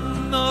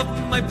some of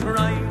my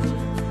pride,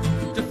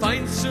 to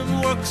find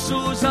some work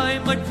so as I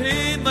might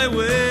pay my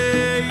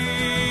way.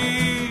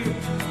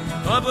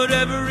 Oh, but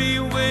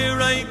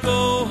everywhere I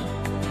go,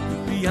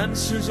 the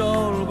answer's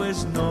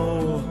always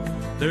no.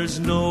 There's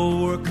no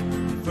work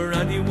for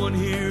anyone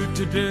here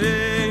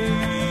today.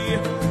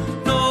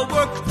 No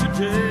work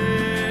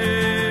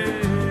today.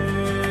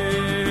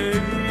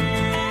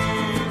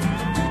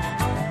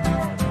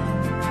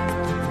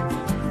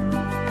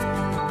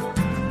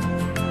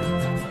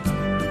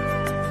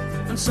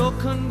 And so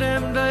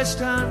condemned I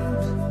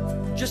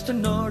stand, just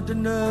an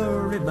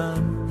ordinary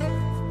man,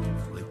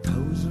 like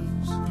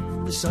thousands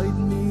beside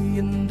me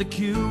in the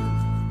queue.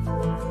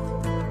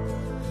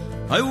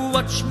 I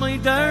watch my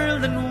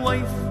darling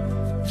wife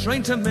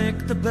trying to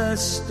make the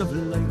best of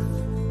life,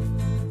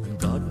 and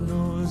God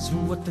knows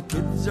what the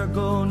kids are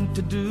going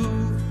to do.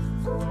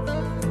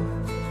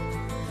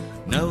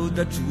 Now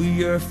that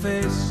we are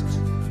faced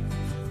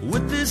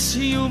with this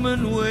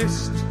human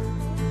waste,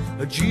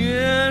 a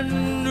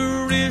generation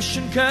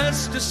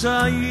cast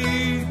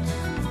aside,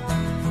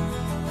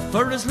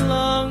 for as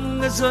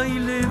long as I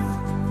live,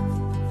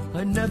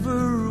 I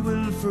never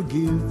will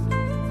forgive.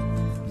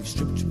 You've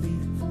stripped me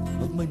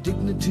of my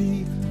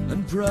dignity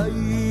and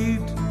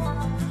pride.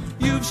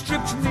 You've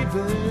stripped me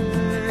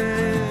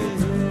bare.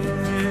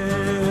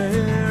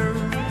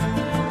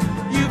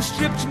 You've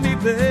stripped me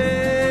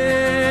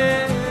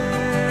bare.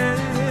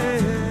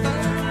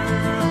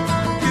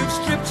 You've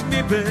stripped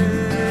me bare.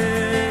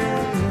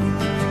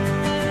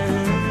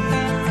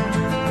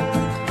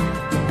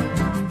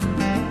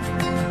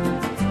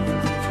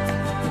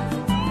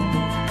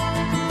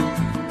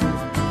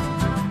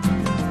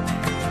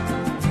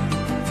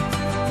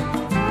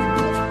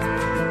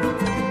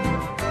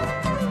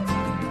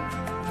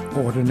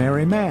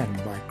 Ordinary Man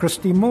by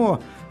Christy Moore,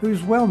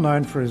 who's well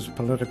known for his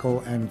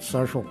political and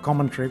social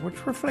commentary,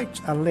 which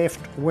reflects a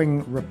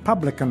left-wing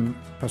Republican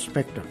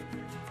perspective.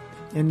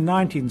 In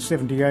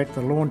 1978,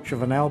 the launch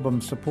of an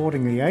album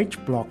supporting the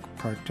H-Block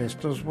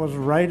protesters was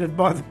raided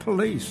by the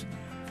police.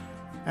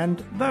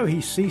 And though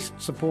he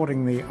ceased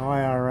supporting the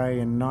IRA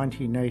in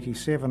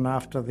 1987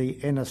 after the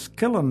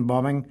Enniskillen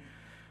bombing,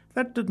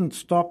 that didn't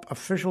stop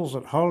officials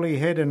at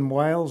Holyhead in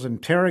Wales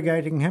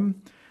interrogating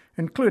him,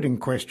 including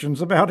questions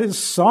about his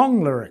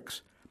song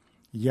lyrics.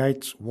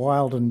 Yeats,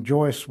 Wilde and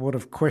Joyce would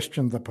have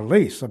questioned the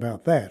police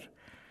about that.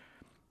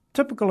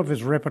 Typical of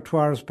his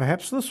repertoire is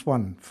perhaps this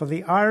one, for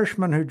the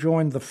Irishman who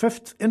joined the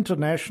 5th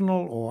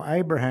International or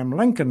Abraham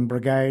Lincoln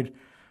Brigade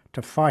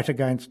to fight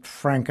against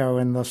Franco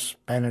in the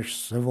Spanish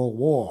Civil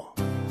War.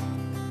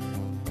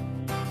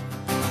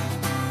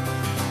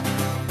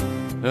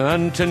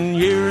 And 10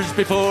 years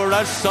before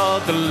I saw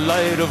the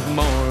light of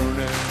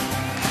morning,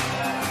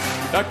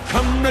 a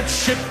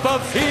comradeship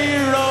of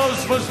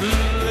heroes was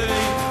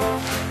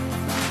laid.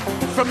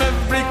 From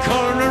every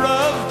corner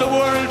of the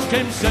world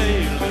came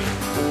sailing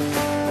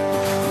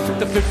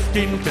the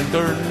 15th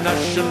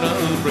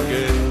International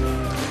Brigade.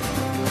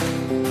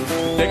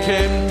 They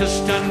came to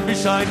stand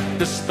beside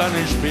the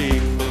Spanish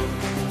people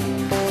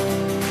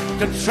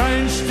to try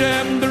and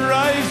stem the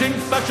rising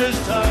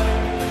fascist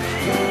tide.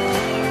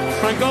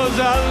 Franco's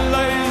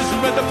allies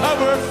were the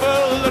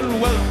powerful and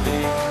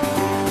wealthy.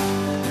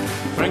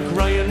 Frank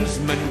Ryan's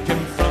men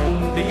came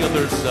from the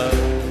other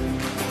side.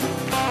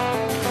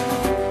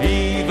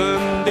 Even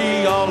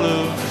the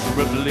olives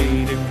were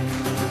bleeding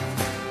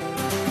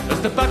as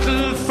the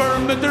battle for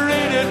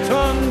Madrid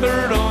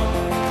thundered on.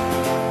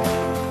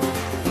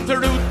 The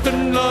root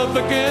and love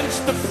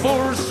against the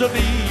force of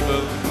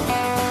evil,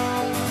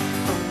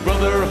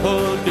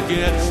 brotherhood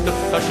against the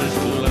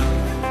fascist land.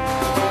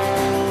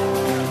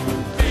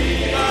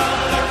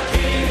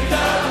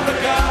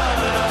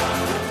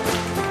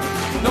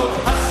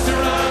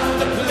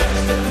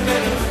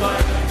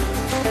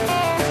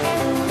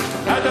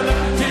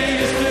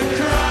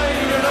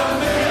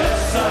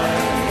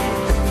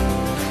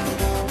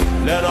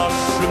 Let us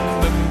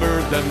remember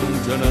them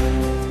tonight.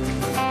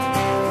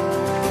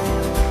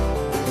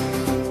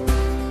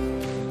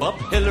 Bob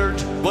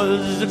Hillard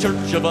was a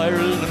Church of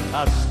Ireland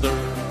pastor.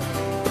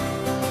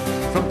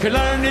 From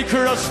Killarney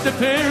across the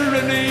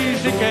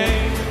Pyrenees he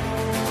came.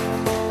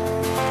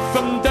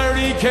 From there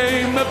he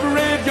came a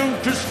brave young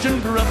Christian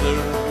brother.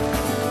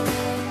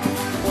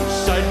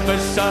 Side by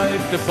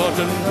side they fought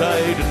and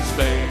died in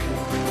Spain.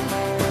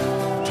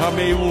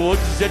 Tommy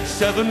Woods at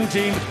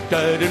 17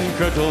 died in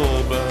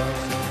Cordoba.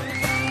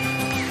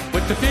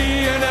 With the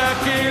Fianna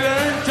he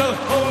learned to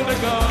hold a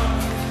gun.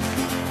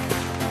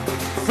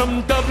 From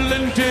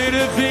Dublin to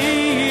the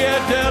Villa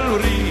del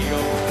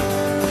Rio,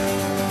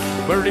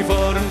 where he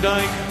fought and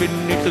died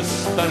beneath the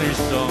Spanish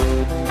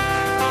sun.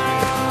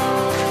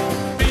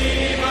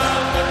 Viva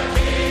la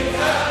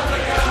Quinta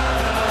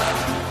Brigada!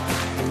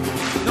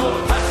 No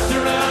pass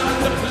around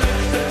the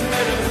place that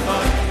made him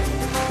fight.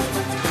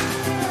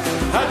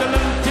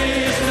 Adelante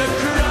is the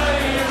cry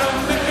on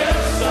the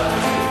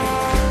hillside.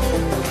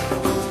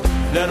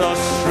 Let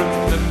us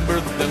remember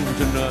them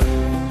tonight.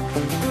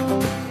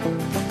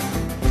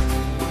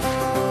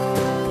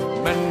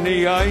 Many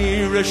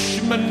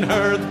Irishmen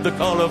heard the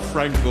call of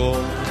Franco,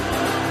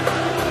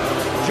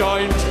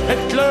 joined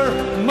Hitler,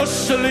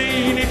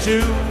 Mussolini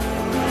too.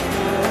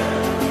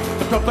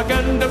 The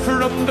propaganda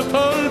from the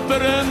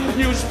pulpit and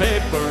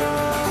newspaper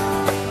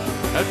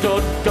had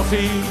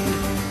Duffy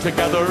to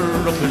gather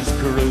up his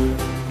crew.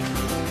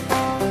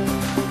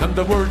 And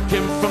the word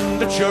came from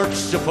the church,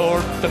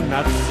 support the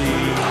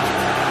Nazi.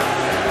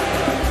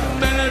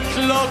 Then at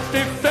last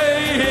they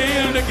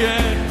failed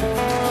again.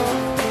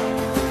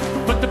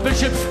 But the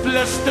bishops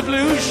blessed the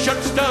blue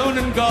shirts down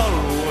in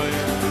Galway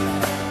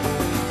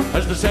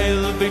as they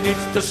sailed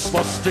beneath the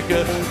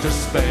swastika to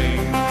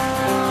Spain.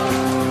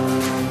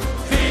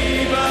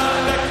 Viva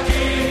la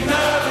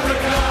Quinta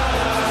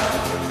Brigada!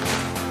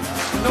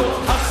 No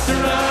pass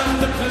around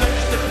the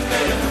place that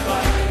made him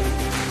fight.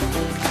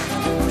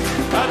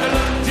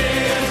 Adelante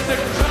is the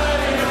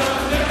cry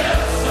on the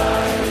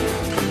hillside.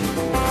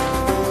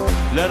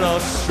 Let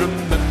us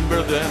remember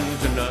remember them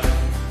tonight.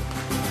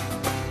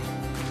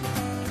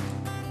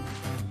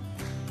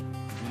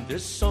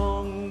 This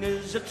song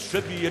is a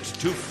tribute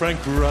to Frank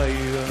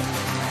Ryan.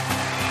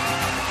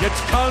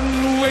 It's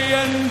Conway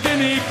and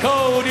Denny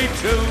Cody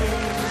too.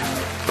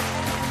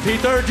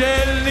 Peter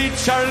Daly,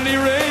 Charlie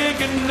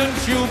Reagan and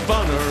Hugh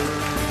Bonner.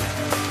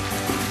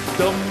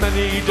 Though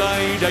many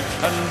died, I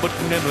can but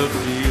never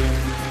feel.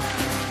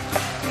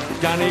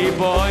 Danny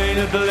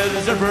Boyle,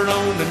 Blizzard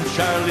Brown and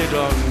Charlie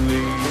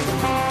Donnelly.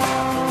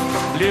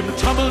 Liam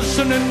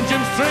Tomlinson and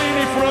Jim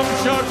Straney from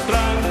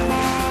Shortland.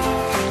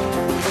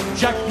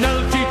 Jack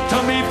Nelty,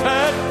 Tommy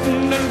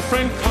Patton and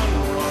Frank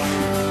Conroy.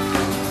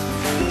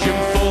 Jim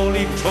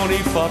Foley,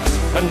 Tony Fox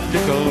and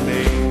Dick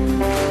O'Neill.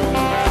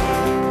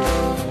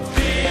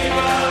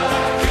 Viva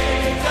la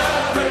Quinta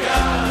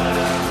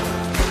Brigada.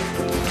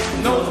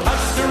 No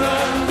pastor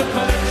and the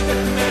parish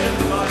that made it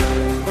fire.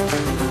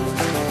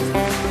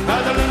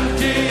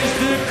 Adelante is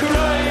the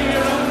cry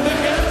on the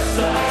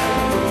hillside.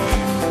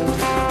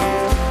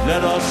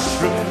 Let us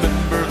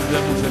remember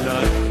them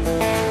tonight.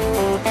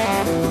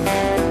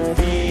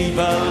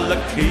 Viva la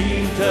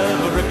Quinta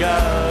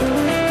Brigada.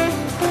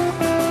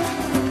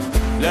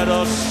 Let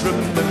us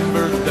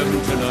remember them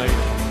tonight.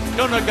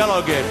 Donna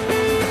Gallowgate.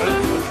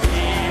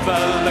 Viva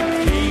la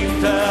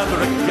Quinta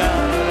Brigada.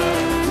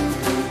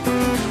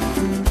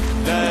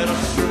 Let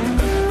us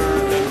remember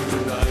them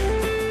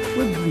tonight.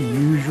 With the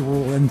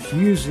usual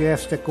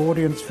enthusiastic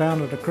audience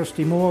found at a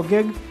Christy Moore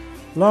gig,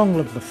 long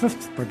live the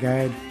 5th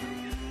Brigade,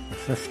 the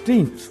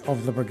 15th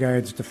of the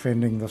brigades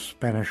defending the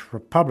Spanish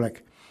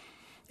Republic.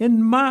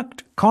 In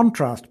marked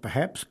contrast,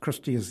 perhaps,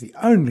 Christy is the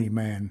only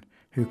man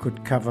who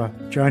could cover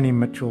Joni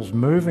Mitchell's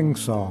moving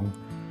song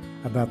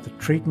about the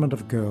treatment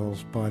of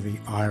girls by the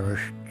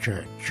Irish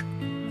Church.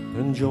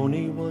 And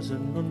Joni was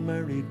an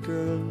unmarried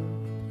girl,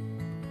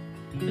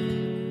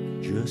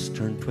 just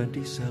turned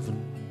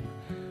 27,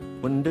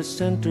 when they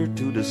sent her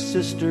to the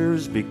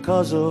sisters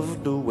because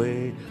of the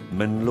way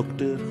men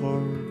looked at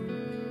her.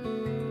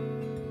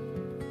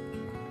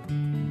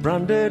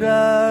 Branded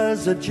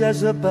as a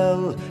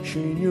Jezebel,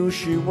 she knew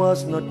she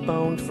was not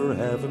bound for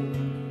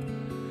heaven.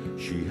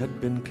 She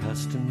had been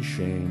cast in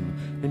shame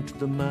into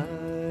the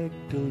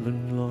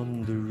Magdalen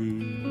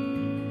laundry.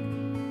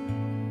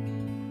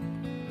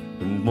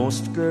 And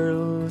most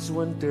girls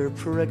went there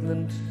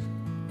pregnant,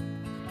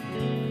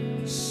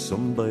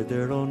 some by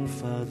their own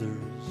fathers.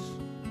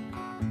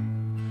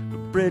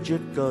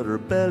 Bridget got her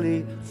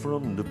belly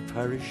from the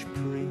parish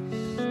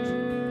priest.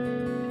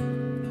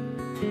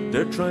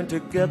 They're trying to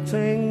get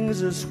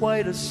things as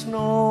white as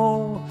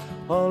snow,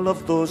 all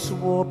of those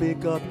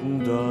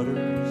woe-begotten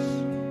daughters,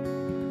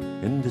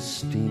 in the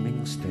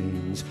steaming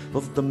stains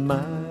of the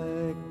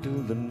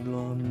Magdalen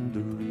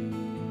laundries.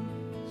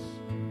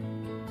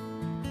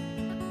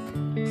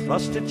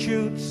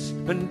 Prostitutes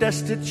and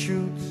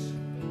destitutes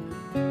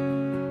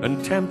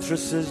and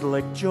temptresses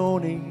like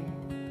Joni,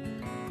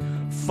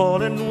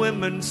 fallen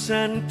women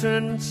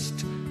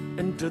sentenced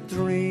into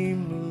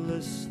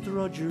dreamless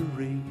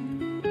drudgery.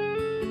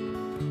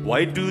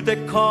 Why do they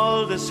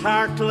call this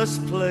heartless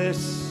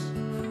place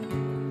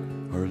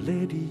Our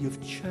Lady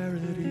of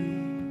Charity,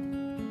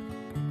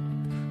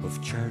 of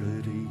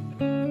Charity?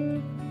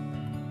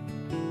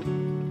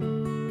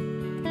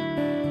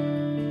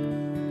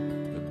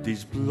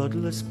 These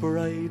bloodless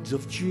brides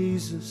of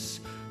Jesus,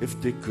 if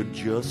they could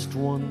just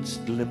once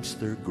glimpse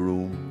their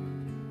groom,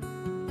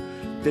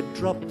 they'd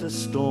drop the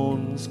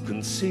stones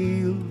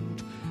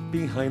concealed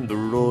behind the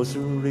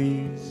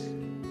rosaries.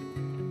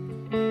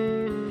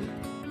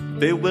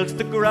 They wilt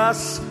the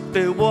grass,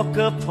 they walk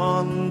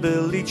upon, they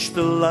leach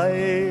the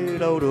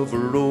light out of a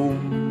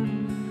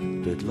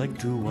room. They'd like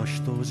to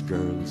wash those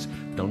girls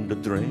down the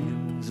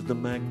drains of the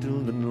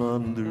Magdalen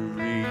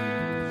laundries.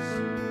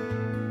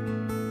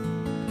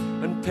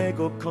 And Peg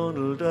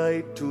O'Connell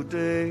died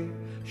today.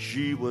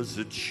 She was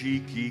a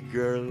cheeky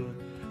girl.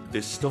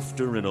 They stuffed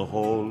her in a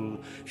hole.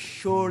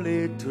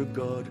 Surely to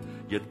God,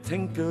 you'd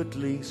think at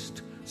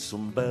least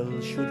some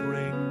bells should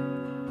ring.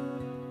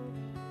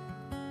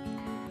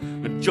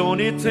 But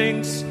Joni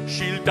thinks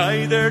she'll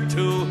die there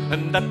too,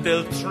 and that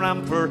they'll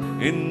tramp her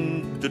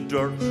in the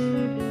dirt,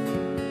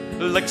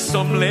 like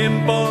some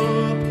lame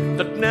bulb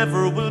that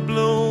never will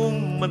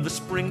bloom when the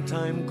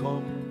springtime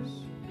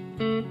comes.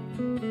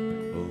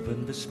 Oh,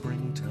 when the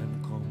springtime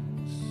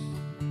comes.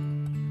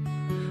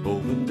 Oh,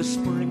 when the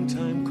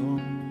springtime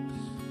comes.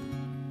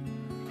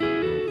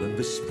 When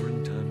the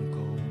springtime comes.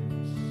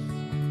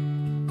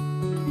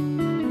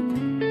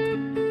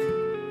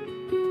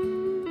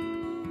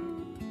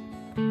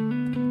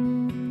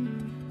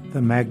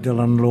 The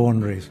Magdalen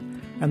Laundries,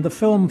 and the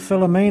film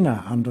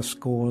Philomena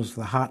underscores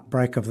the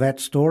heartbreak of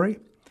that story.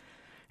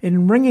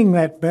 In ringing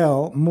that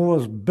bell,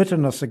 Moore's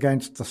bitterness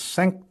against the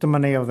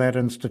sanctimony of that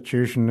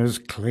institution is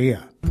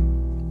clear.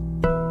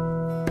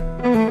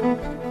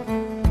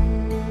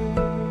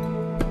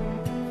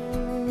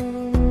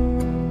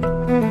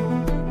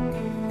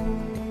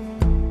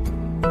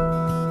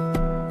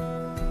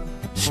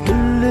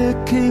 Still they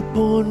keep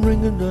on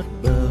ringing that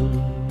bell.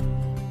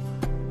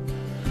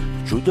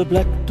 through the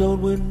blacked out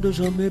windows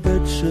on my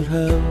bedsit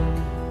hell.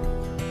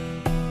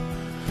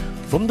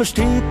 From the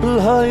steeple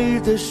high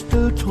they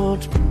still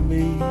taunt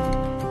me,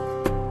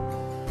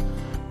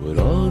 with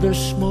all their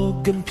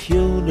smoke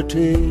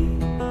impunity.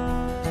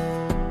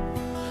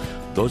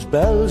 Those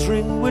bells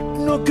ring with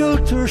no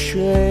guilt or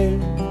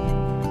shame,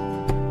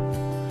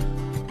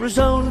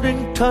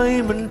 resounding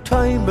time and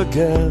time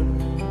again.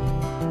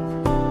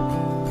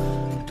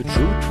 The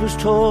truth was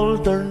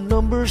told, their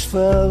numbers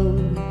fell,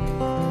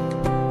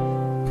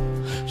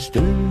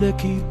 still they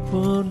keep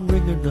on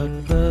ringing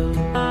that bell.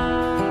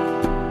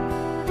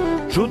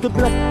 Through the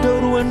blacked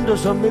out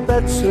windows on my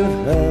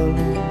bedsit hell,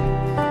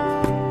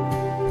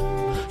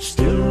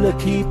 still they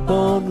keep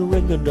on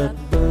ringing that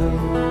bell.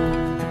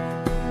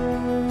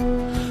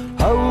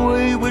 How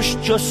I wish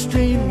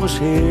Justine was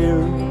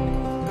here,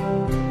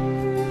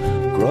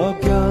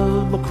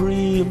 Groggal,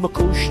 McCree,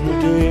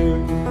 McCushna dear.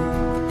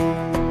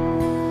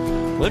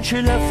 When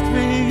she left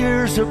me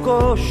years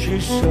ago,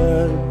 she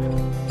said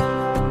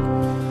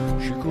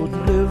she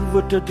couldn't live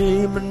with the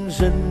demons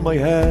in my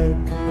head.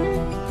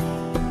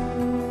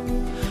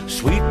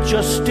 Sweet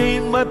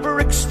Justine, my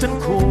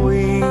Brixton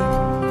queen,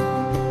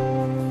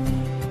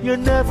 you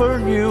never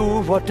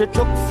knew what it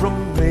took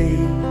from me.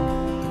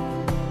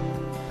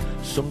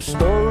 Some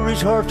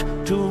stories hurt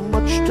too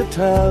much to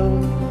tell,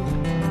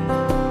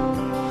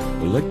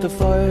 like the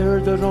fire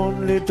that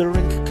only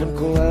drink can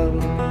quell.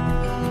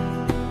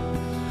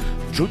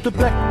 Through the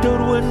blacked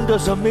out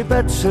windows of me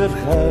bedsit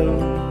hell,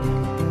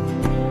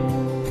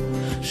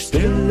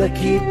 still I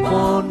keep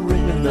on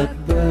ringing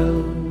that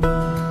bell.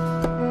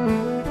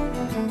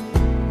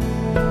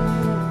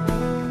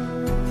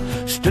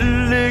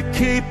 Still I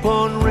keep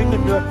on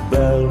ringing that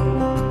bell,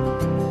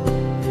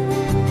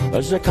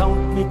 as I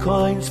count me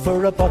coins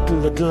for a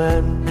bottle of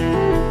Glen.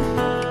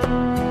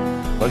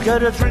 I'll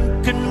get a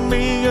drink in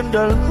me and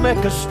I'll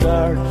make a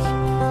start,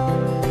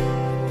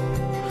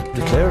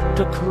 declare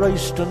to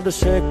Christ and the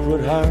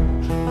Sacred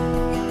Heart.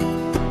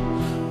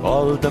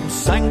 All them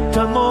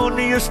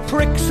sanctimonious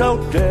pricks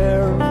out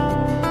there,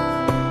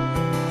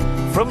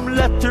 from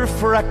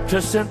Letterfrack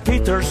to St.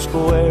 Peter's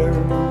Square,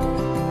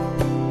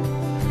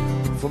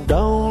 from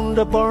down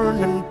the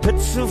burning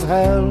pits of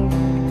hell,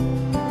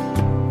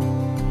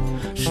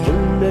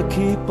 still they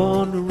keep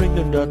on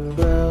ringing that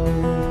bell.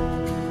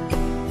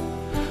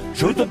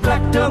 Through the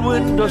blacked out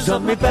windows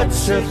of me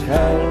bedsit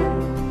hell,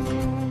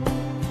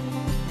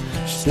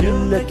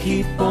 still they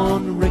keep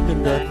on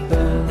ringing that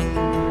bell.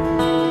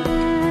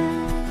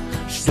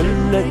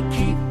 Still they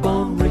keep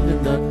on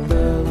ringing that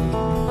bell.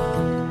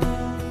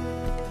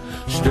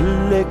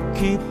 Still they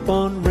keep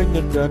on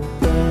ringing that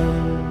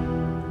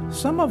bell.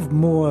 Some of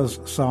Moore's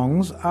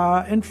songs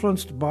are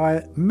influenced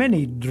by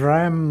many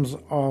drams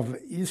of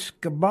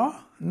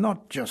Iskaba,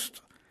 not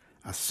just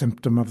a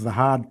symptom of the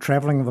hard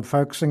travelling of the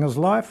folk singer's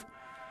life.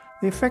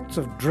 The effects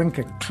of drink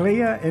are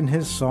clear in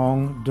his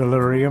song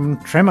Delirium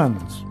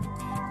Tremens.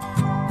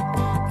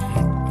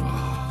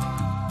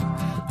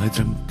 I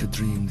dreamt a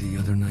dream the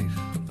other night,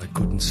 I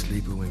couldn't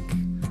sleep a wink.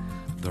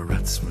 The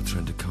rats were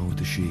trying to count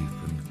the sheep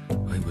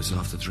and I was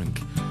off the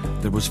drink.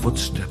 There was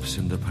footsteps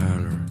in the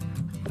parlour,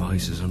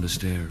 voices on the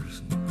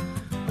stairs.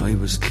 I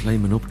was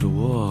climbing up the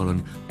wall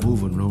and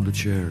moving round the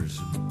chairs.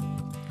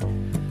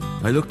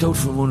 I looked out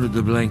from under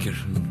the blanket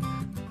and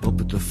up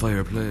at the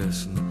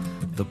fireplace, and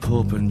the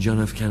Pope and John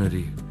F.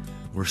 Kennedy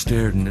were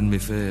staring in my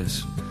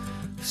face.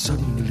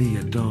 Suddenly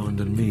it dawned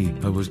on me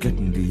I was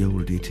getting the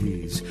old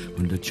ETs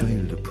when the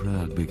child of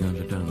Prague began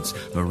to dance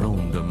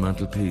around the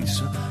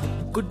mantelpiece.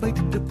 Goodbye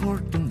to the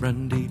port and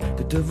brandy,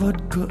 to the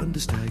vodka and the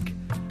stag,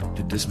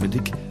 to the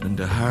Smiddick and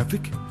the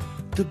Harpic,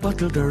 the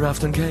bottle, the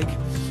raft and keg.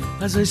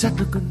 As I sat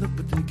looking up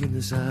at the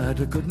Guinness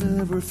ad, I could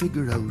never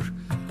figure out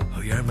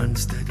how your man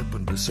stayed up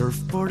on the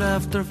surfboard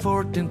after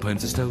 14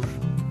 pints of stout.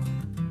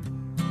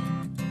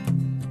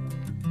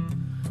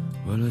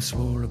 Well, I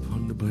swore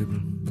upon the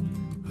Bible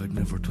I'd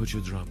never touch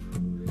a drop.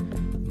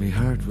 My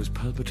heart was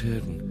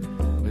palpitating,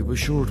 I was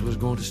sure it was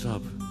going to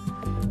stop.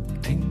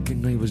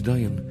 Thinking I was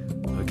dying,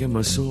 I gave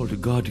my soul to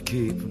God to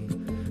keep,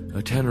 and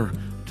a tenner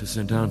to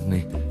St.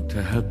 Anthony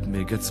to help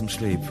me get some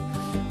sleep.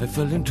 I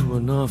fell into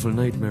an awful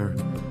nightmare,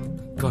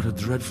 got a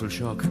dreadful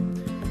shock,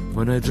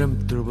 when I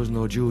dreamt there was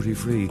no duty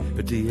free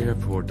at the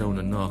airport down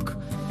in Knock.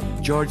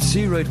 George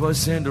Seawright was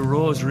saying the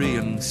rosary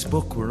and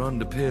Spock were on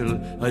the pill.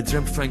 I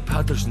dreamt Frank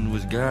Patterson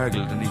was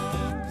gargled and he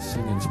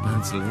singing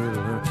Spancel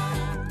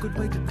Hill.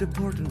 Goodbye to the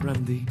port and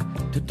brandy,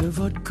 to the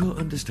vodka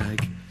and the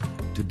stag,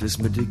 to the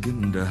Smiddick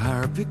and the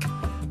Harpic,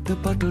 the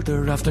bottle, the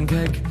raft and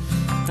keg.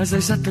 As I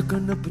sat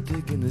looking up at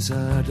the Guinness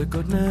ad, I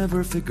could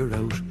never figure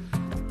out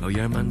how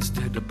your man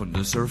stayed up on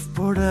the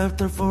surfboard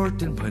after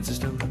 14 pints of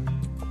stout.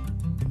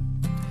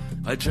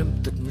 I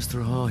dreamt that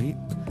Mr. Hawley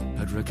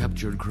had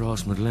recaptured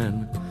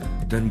Crossmaglen.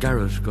 Then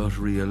Garrett got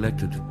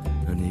re-elected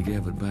and he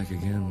gave it back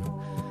again.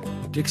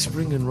 Dick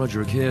Spring and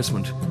Roger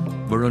Casement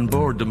were on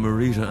board the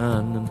Marita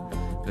Ann, and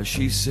as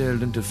she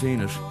sailed into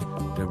Phoenix,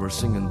 they were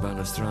singing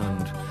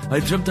Bannistrand.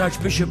 I dreamt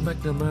Archbishop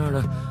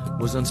McNamara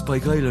was on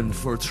Spike Island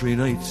for 3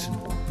 nights, and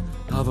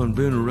having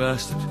been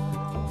arrested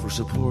for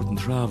supporting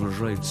travellers'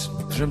 rights.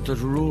 Dreamt that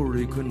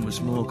Rory Quinn was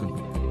smoking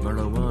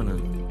marijuana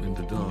in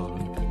the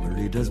Dáil, and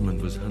Marie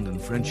Desmond was handing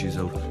Frenchies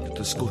out to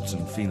the Scots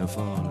in Fianna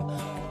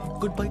Fáil.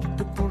 Goodbye to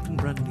the port and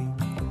brandy,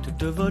 to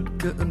the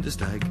vodka and the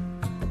stag,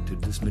 to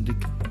the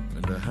Smiddick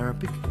and the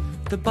Harpic,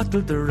 the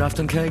bottle, the raft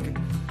and keg.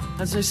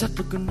 As I sat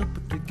looking up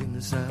at the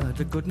Guinness ad,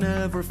 I could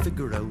never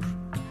figure out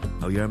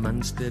how your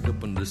man stayed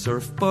up on the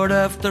surfboard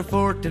after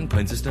 14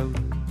 pints of stout.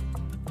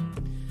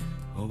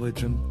 Oh, I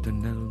dreamt of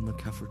Nell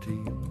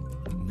McCafferty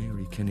and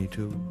Mary Kenny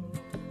too,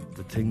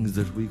 the things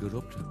that we got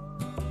up to,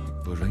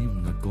 but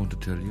I'm not going to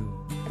tell you.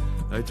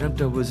 I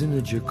dreamt I was in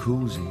a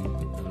jacuzzi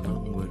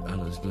along with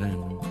Alice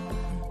Glenn.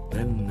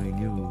 Then I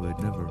knew I'd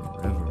never,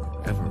 ever,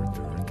 ever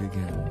drink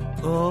again.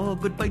 Oh,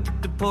 goodbye to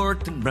the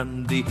port and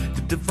brandy,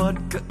 to the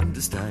vodka and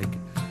the stag,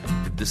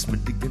 to the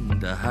Smiddick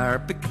and the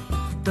Harpic,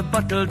 the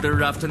bottle, the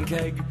raft and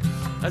keg.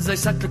 As I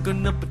sat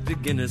looking up at the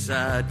Guinness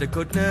ad, I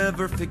could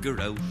never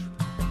figure out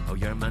how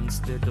your man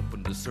stayed up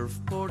on the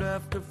surfboard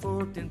after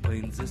 14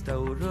 pints of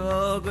stout.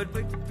 Oh,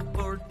 goodbye to the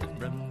port and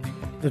brandy.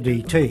 The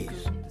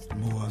DTs.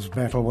 Moore's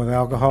battle with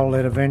alcohol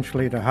led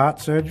eventually to heart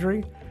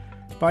surgery.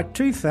 By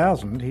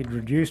 2000, he'd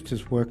reduced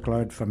his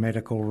workload for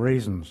medical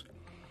reasons.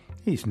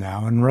 He's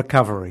now in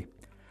recovery.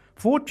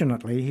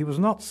 Fortunately, he was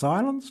not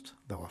silenced.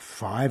 There were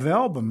 5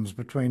 albums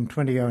between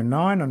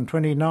 2009 and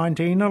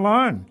 2019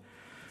 alone.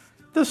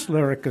 This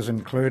lyric is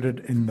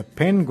included in the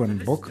Penguin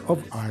Book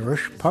of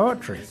Irish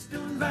Poetry.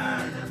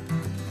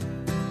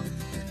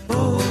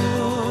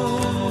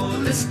 Oh,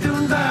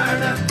 Listún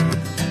Varna.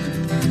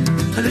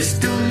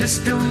 Listún,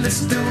 Listún,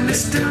 Listún,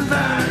 Listún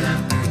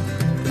Varna.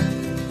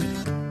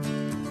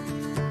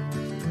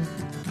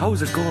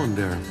 How's it going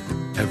there?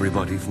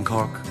 Everybody from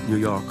Cork, New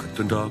York,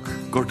 Dundalk,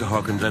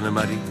 Gortahawk and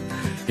Glenamaddy.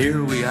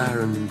 Here we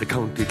are in the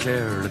County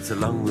Clare, and it's a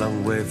long,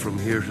 long way from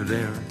here to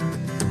there.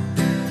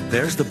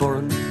 There's the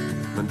Burren,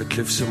 and the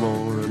Cliffs of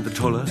Moher, and the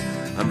Tulla,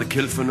 and the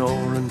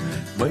Kilfenore, and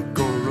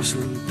Michael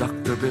Russell,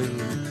 Dr. Bill,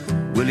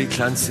 Willie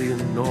Clancy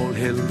and Noel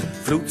Hill.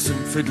 Flutes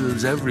and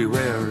fiddles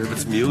everywhere. If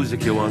it's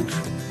music you want,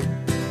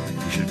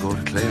 you should go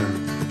to Clare.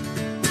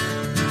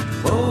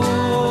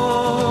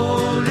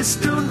 Oh,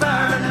 Listún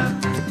Varna.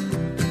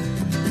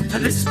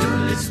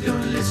 Listún,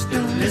 Listún,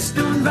 Listún,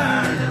 Listún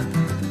Varna.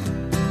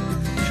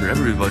 Sure,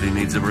 everybody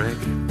needs a break.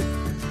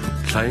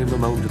 Climb a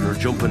mountain or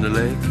jump in a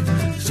lake.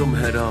 Some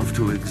head off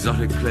to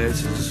exotic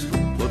places.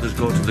 Others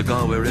go to the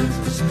Galway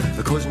races.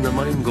 A cousin of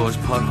mine goes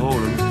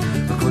potholing.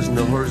 A cousin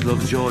of hers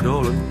loves Joe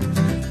Dolan.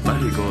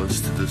 Matty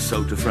goes to the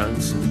south of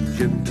France, and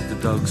Jim to the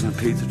dogs and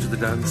Peter to the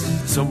dance.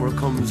 Summer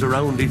comes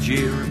around each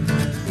year.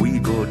 We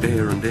go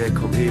there and they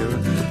come here.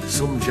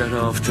 Some jet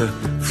off to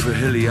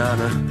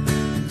Frahiliana,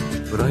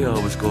 but I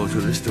always go to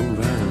Listún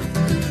Varna.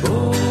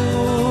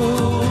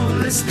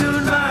 Oh,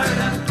 Listún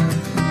Varna.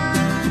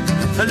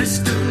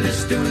 Listún,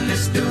 Listún,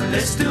 Listún,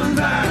 Listún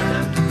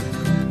Varna.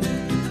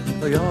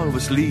 I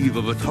always leave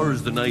of a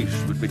Thursday night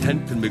with me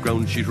tent and me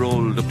ground sheet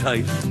rolled up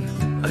tight.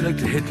 I like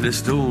to hit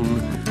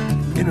Listún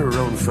in or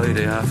around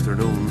Friday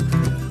afternoon.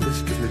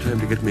 This gives me time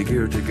to get me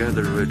gear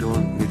together. I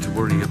don't need to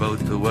worry about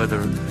the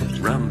weather.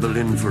 Ramble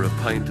in for a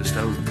pint of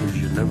stout, cause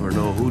you never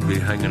know who'd be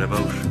hanging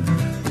about.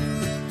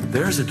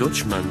 There's a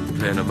Dutchman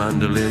playing a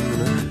mandolin,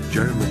 and a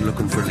German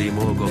looking for Lee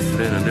Mogo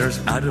Flynn, and there's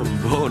Adam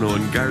Bono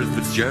and Gareth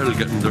Fitzgerald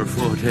getting their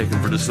photo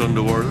taken for the Sunday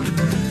World.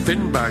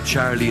 Finbar,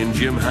 Charlie and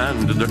Jim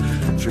Hand, and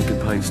they're drinking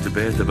pints to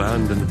bait the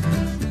band, and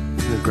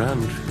they're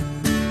grand.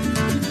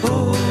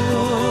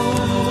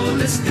 Oh,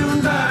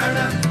 Listún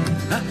Varna.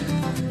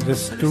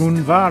 Listún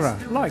Varna,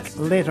 like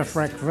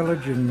Letterfrack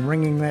Village in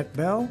Ringing That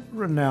Bell,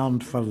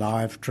 renowned for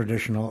live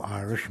traditional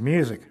Irish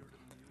music.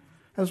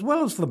 As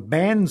well as the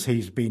bands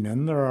he's been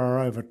in, there are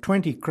over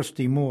 20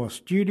 Christy Moore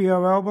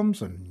studio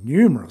albums and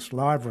numerous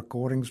live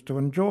recordings to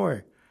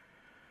enjoy.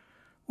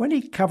 When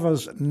he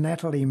covers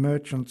Natalie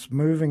Merchant's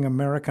moving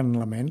American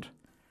lament,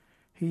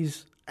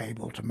 he's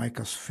able to make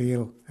us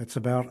feel it's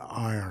about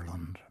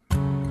Ireland.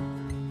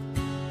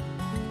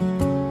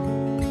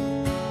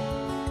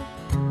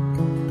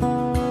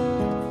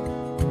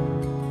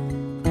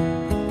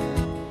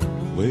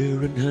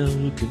 Where in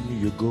hell can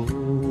you go?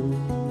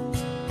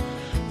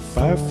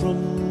 Far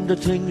from the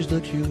things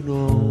that you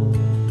know,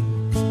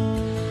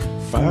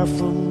 far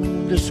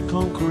from this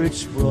concrete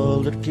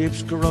sprawl that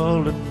keeps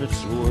crawling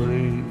its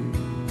way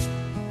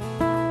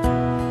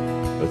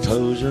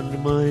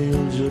 1,000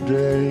 miles a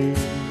day.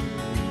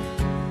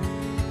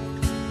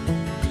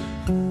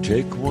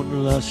 Take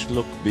one last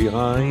look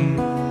behind,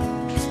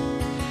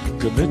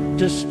 commit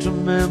this to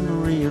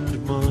memory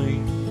and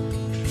mind.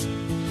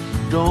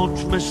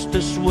 Don't miss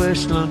this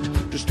wasteland,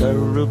 this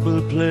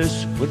terrible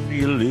place when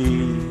you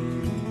leave.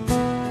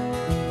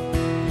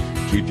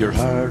 Keep your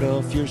heart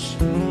off your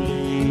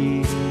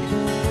sleeve.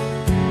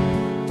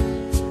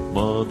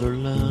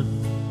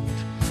 Motherland,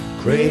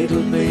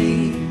 cradle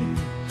me,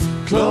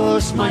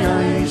 close my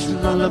eyes,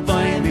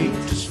 lullaby me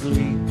to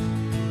sleep.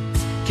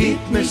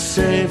 Keep me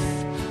safe,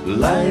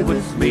 lie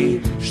with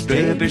me,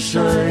 stay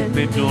beside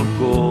me, don't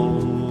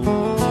go.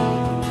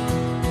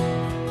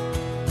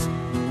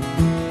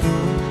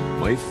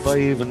 My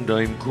 25 and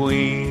I'm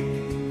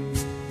queen.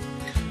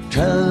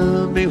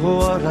 Tell me,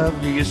 what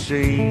have you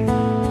seen?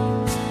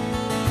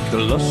 The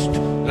lust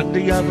and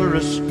the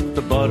avarice,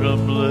 the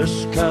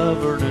bottomless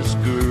cavernous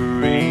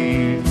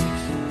greed.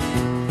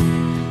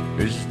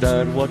 Is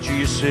that what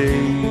you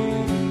see?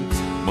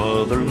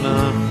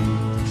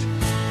 Motherland,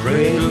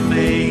 cradle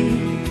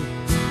me,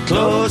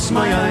 close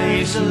my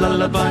eyes and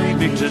lullaby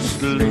me to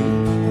sleep.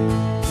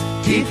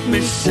 Keep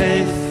me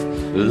safe,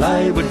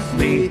 lie with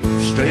me,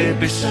 stay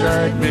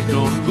beside me,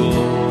 don't go.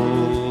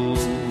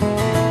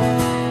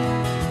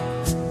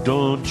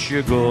 Don't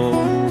you go.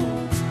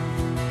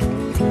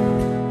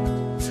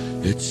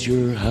 It's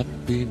your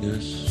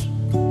happiness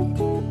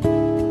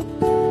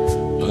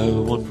I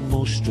want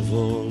most of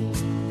all.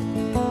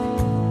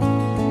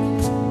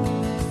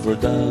 For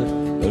that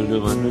I'll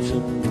do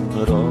anything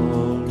at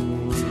all.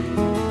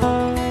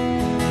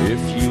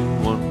 If you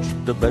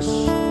want the best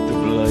of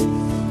life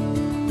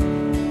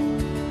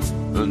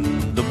and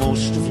the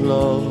most of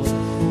love,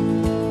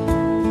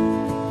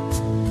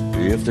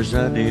 if there's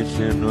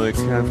anything I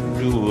can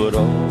do at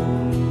all,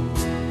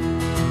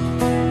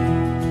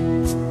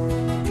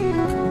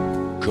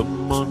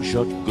 come on,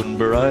 shotgun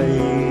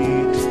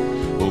bride,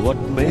 what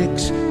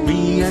makes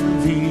me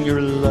envy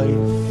your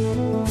life?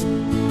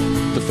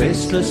 The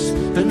faceless,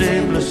 the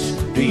nameless,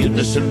 the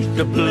innocent,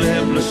 the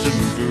blameless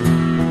and free.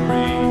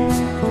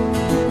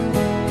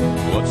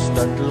 What's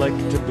that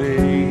like to be?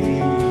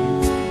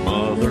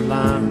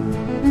 Motherland,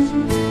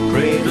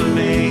 cradle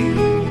me,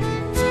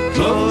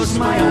 close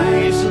my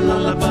eyes,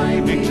 lullaby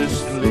me to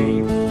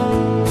sleep.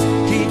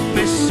 Keep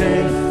me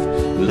safe,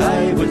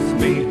 lie with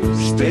me,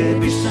 stay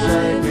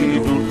beside me,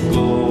 don't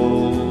go.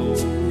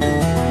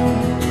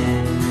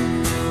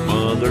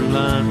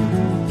 Motherland,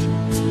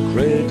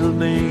 cradle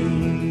me,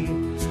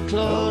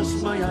 close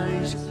my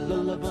eyes,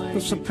 lullaby.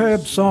 The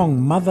superb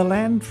song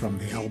Motherland from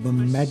the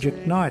album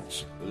Magic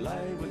Nights.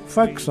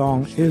 Folk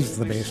song is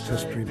the best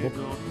history book.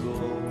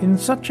 In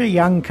such a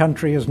young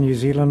country as New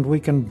Zealand, we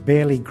can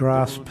barely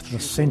grasp the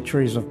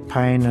centuries of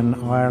pain in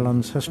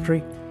Ireland's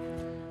history.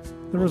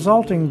 The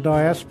resulting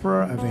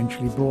diaspora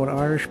eventually brought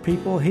Irish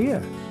people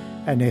here.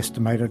 An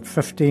estimated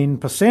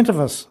 15% of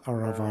us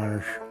are of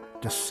Irish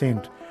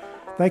descent.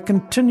 They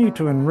continue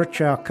to enrich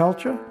our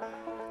culture,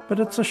 but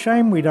it's a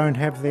shame we don't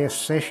have their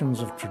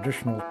sessions of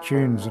traditional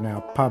tunes in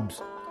our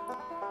pubs.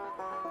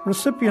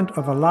 Recipient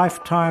of a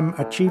Lifetime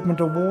Achievement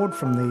Award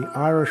from the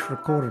Irish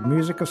Recorded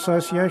Music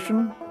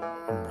Association,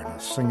 when a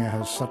singer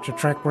has such a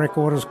track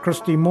record as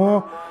Christy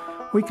Moore,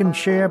 we can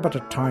share but a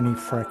tiny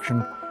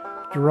fraction,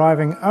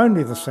 deriving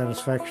only the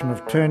satisfaction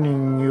of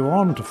turning you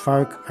on to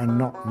folk and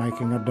not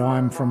making a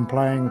dime from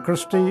playing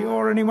Christy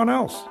or anyone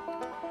else.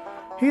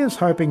 Here's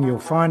hoping you'll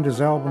find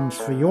his albums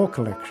for your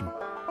collection.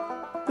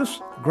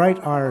 This great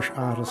Irish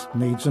artist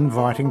needs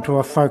inviting to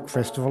a folk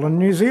festival in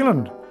New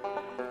Zealand.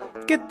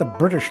 Get the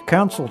British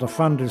Council to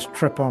fund his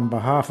trip on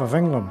behalf of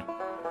England.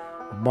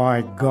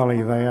 By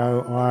golly, they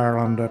owe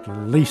Ireland at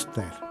least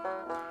that.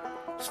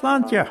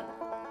 Slàinte.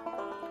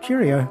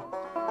 Cheerio.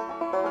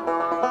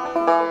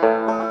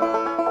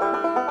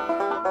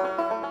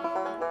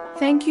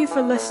 Thank you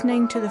for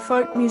listening to the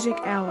Folk Music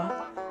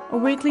Hour, a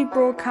weekly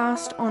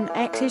broadcast on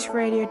Access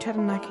Radio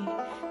Taranaki,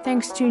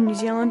 thanks to New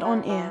Zealand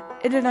On Air,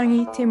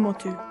 Irirangi Te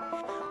Motu.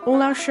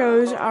 All our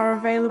shows are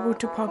available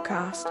to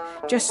podcast.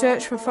 Just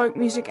search for Folk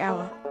Music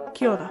Hour.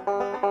 Kia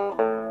ora.